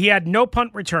 But he had no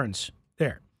punt returns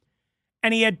there.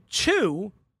 And he had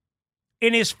 2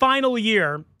 in his final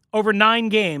year over 9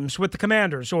 games with the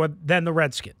Commanders or then the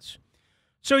Redskins.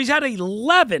 So he's had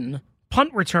 11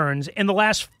 punt returns in the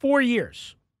last 4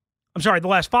 years. I'm sorry, the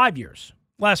last 5 years.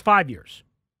 Last 5 years.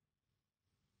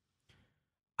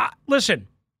 Listen,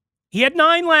 he had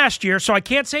 9 last year, so I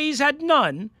can't say he's had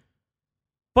none.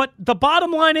 But the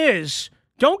bottom line is,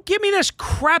 don't give me this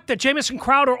crap that Jamison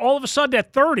Crowder all of a sudden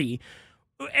at 30,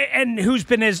 and who's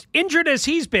been as injured as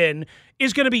he's been,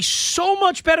 is going to be so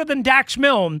much better than Dax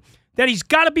Milne that he's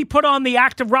got to be put on the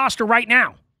active roster right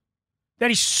now. That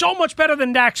he's so much better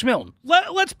than Dax Milne.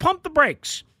 Let's pump the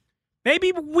brakes.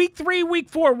 Maybe week 3, week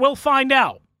 4, we'll find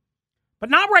out. But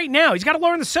not right now. He's got to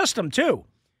learn the system, too.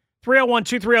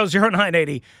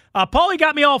 301-230-0980. Paulie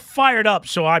got me all fired up,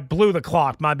 so I blew the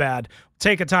clock. My bad.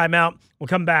 Take a timeout. We'll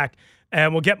come back,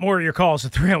 and we'll get more of your calls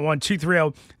at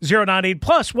 301-230-0980.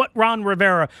 Plus, what Ron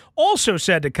Rivera also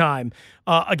said to Keim,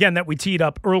 again, that we teed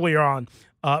up earlier on.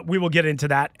 We will get into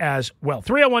that as well.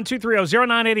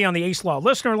 301-230-0980 on the Ace Law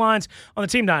listener lines on the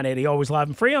Team 980. Always live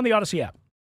and free on the Odyssey app.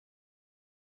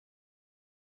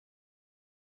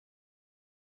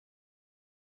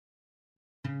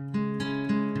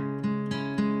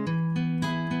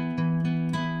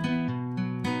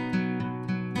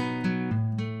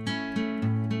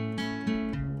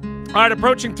 All right,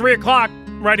 approaching 3 o'clock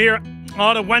right here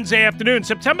on a Wednesday afternoon.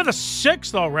 September the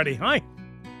 6th already. Hi.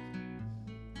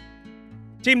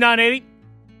 Team 980.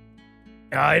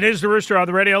 It is the Rooster on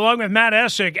the radio, along with Matt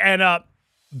Essig. And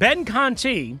Ben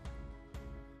Conti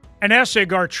and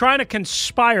Essig are trying to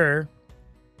conspire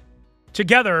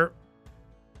together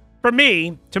for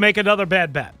me to make another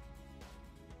bad bet.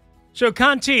 So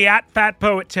Conti at Fat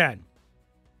Poet 10,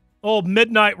 old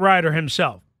Midnight Rider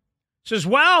himself, says,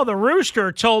 wow, the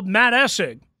Rooster told Matt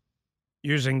Essig,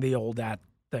 using the old at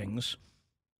things,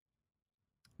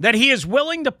 that he is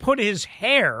willing to put his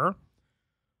hair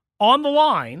on the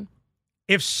line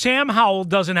if Sam Howell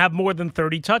doesn't have more than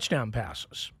 30 touchdown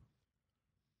passes.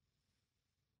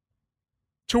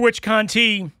 To which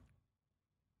Conti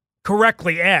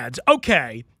correctly adds,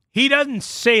 okay, he doesn't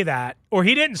say that, or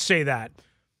he didn't say that,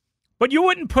 but you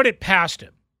wouldn't put it past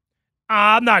him.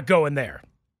 I'm not going there.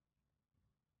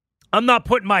 I'm not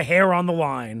putting my hair on the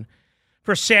line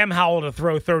for Sam Howell to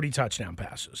throw 30 touchdown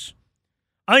passes.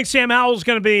 I think Sam Howell's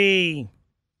going to be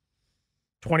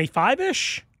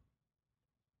 25-ish.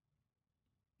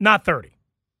 Not 30.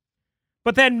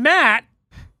 But then Matt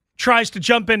tries to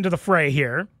jump into the fray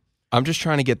here. I'm just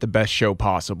trying to get the best show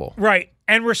possible. Right.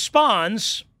 And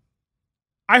responds,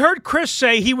 I heard Chris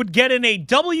say he would get in a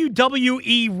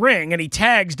WWE ring, and he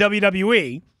tags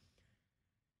WWE,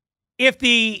 if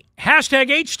the hashtag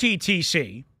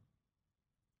HTTC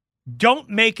don't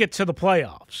make it to the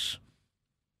playoffs.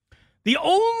 The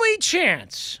only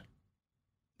chance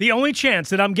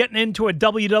that I'm getting into a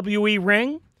WWE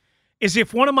ring is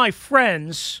if one of my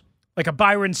friends, like a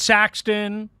Byron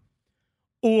Saxton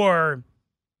or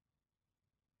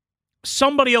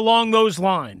somebody along those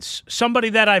lines, somebody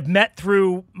that I've met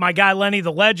through my guy Lenny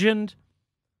the Legend,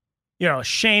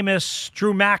 Sheamus,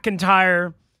 Drew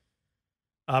McIntyre,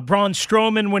 Braun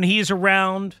Strowman when he's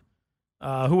around.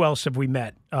 Who else have we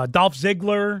met? Dolph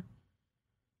Ziggler.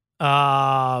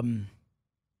 Trying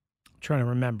to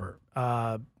remember.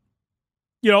 All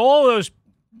those,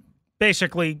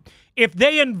 basically, if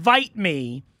they invite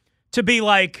me to be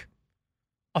like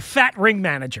a fat ring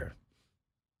manager,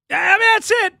 I mean,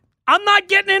 that's it. I'm not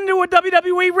getting into a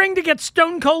WWE ring to get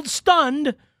stone cold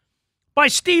stunned by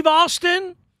Steve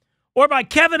Austin or by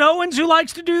Kevin Owens, who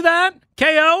likes to do that.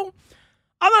 KO.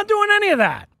 I'm not doing any of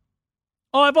that.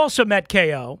 Oh, I've also met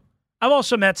KO. I've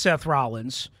also met Seth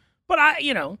Rollins. But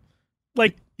you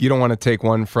don't want to take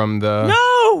one from the...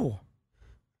 No.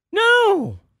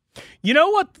 You know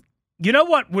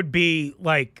what would be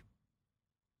like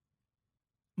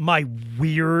my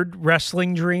weird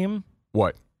wrestling dream?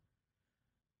 What?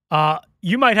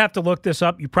 You might have to look this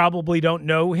up. You probably don't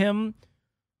know him.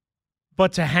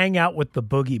 But to hang out with the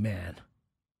Boogeyman.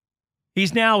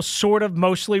 He's now sort of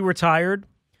mostly retired.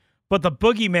 But the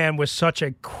Boogeyman was such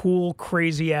a cool,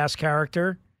 crazy-ass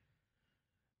character.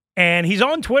 And he's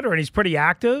on Twitter, and he's pretty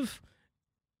active.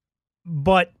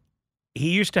 But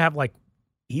he used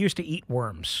to eat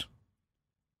worms.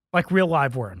 Like real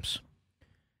live worms.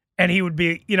 And he would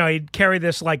be, he'd carry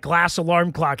this like glass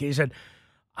alarm clock. He said,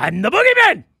 "I'm the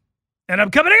Boogeyman, and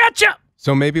I'm coming to get you."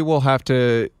 So maybe we'll have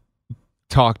to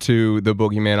talk to the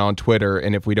Boogeyman on Twitter,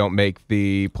 and if we don't make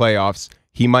the playoffs,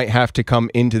 he might have to come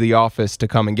into the office to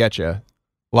come and get you.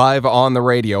 Live on the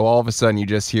radio, all of a sudden you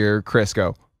just hear Chris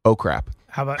go, "Oh crap."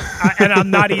 How about? And I'm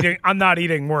not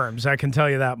eating worms. I can tell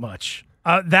you that much.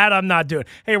 That I'm not doing.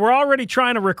 Hey, we're already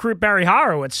trying to recruit Barry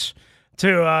Horowitz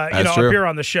to appear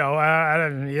on the show.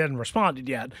 He hadn't responded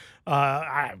yet.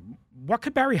 What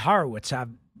could Barry Horowitz have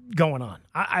going on?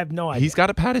 I have no idea. He's got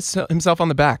to pat himself on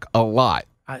the back a lot.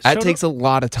 That takes a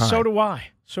lot of time. So do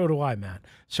I, man.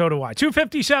 So do I.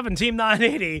 257, Team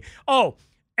 980. Oh,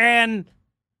 and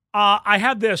I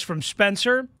had this from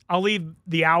Spencer. I'll leave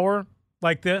the hour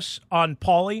like this on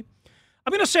Paulie.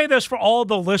 I'm going to say this for all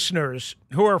the listeners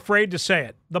who are afraid to say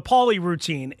it. The Paulie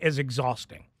routine is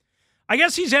exhausting. I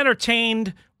guess he's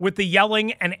entertained with the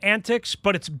yelling and antics,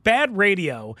 but it's bad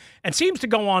radio and seems to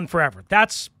go on forever.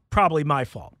 That's probably my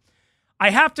fault. I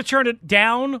have to turn it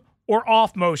down or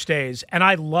off most days, and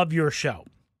I love your show.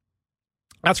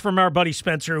 That's from our buddy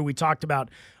Spencer, who we talked about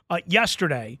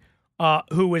yesterday,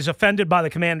 who is offended by the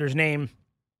Commander's name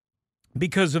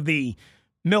because of the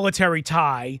military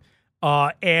tie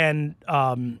and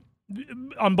on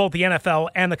both the NFL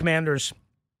and the Commanders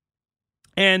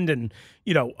end. And,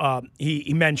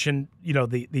 he mentioned,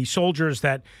 the soldiers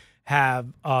that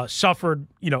have suffered,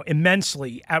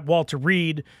 immensely at Walter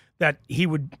Reed, that he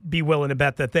would be willing to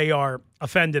bet that they are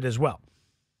offended as well.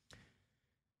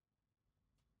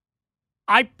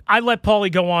 I let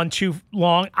Paulie go on too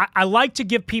long. I like to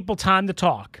give people time to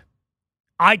talk.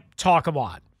 I talk a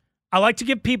lot. I like to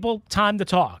give people time to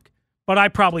talk, but I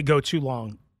probably go too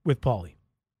long with Paulie.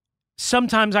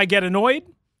 Sometimes I get annoyed,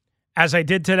 as I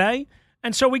did today,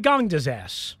 and so we gonged his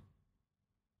ass.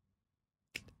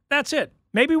 That's it.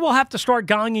 Maybe we'll have to start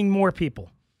gonging more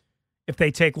people if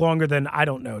they take longer than,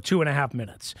 2.5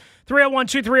 minutes.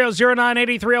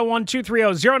 301-230-0980,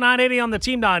 301-230-0980 on the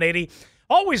Team 980.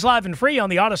 Always live and free on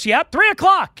the Odyssey app. 3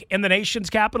 o'clock in the nation's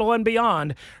capital and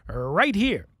beyond, right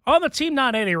here on the Team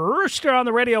 980. Rooster on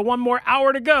the radio. One more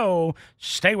hour to go.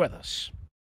 Stay with us.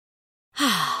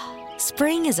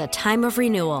 Spring is a time of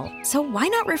renewal, so why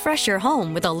not refresh your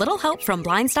home with a little help from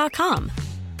Blinds.com?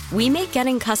 We make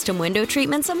getting custom window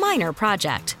treatments a minor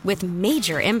project with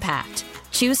major impact.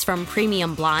 Choose from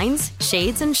premium blinds,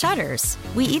 shades, and shutters.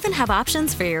 We even have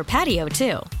options for your patio,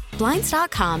 too.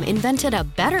 Blinds.com invented a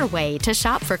better way to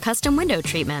shop for custom window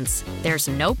treatments. There's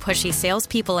no pushy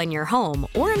salespeople in your home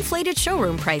or inflated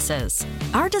showroom prices.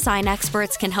 Our design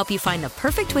experts can help you find the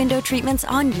perfect window treatments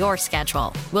on your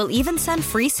schedule. We'll even send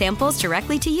free samples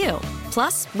directly to you.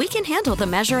 Plus, we can handle the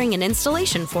measuring and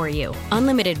installation for you.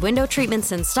 Unlimited window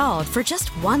treatments installed for just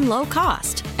one low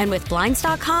cost. And with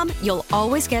Blinds.com, you'll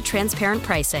always get transparent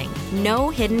pricing. No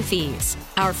hidden fees.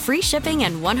 Our free shipping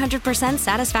and 100%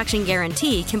 satisfaction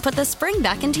guarantee can put the spring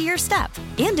back into your step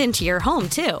and into your home,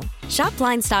 too. Shop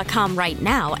Blinds.com right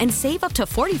now and save up to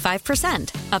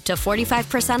 45%. Up to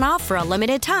 45% off for a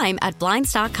limited time at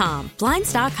Blinds.com.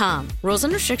 Blinds.com. Rules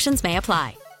and restrictions may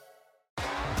apply.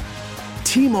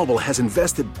 T-Mobile has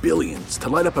invested billions to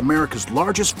light up America's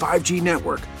largest 5G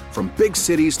network, from big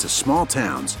cities to small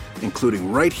towns,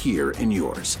 including right here in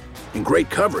yours. And great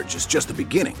coverage is just the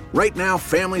beginning. Right now,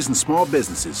 families and small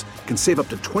businesses can save up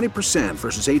to 20%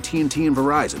 versus AT&T and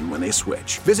Verizon when they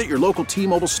switch. Visit your local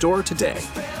T-Mobile store today.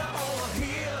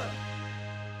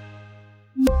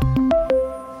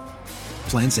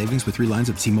 Plan savings with 3 lines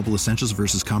of T-Mobile Essentials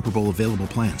versus comparable available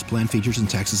plans. Plan features and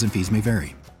taxes and fees may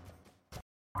vary.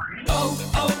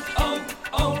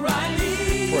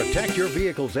 Protect your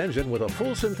vehicle's engine with a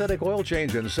full synthetic oil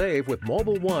change and save with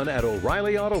Mobil 1 at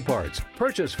O'Reilly Auto Parts.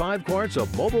 Purchase 5 quarts of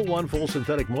Mobil 1 full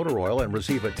synthetic motor oil and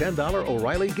receive a $10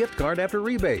 O'Reilly gift card after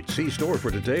rebate. See store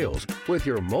for details. With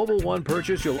your Mobil 1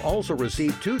 purchase, you'll also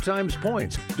receive 2 times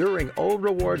points during O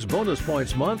Rewards Bonus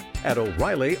Points Month at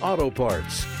O'Reilly Auto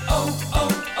Parts.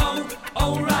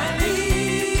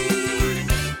 O'Reilly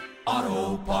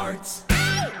Auto Parts.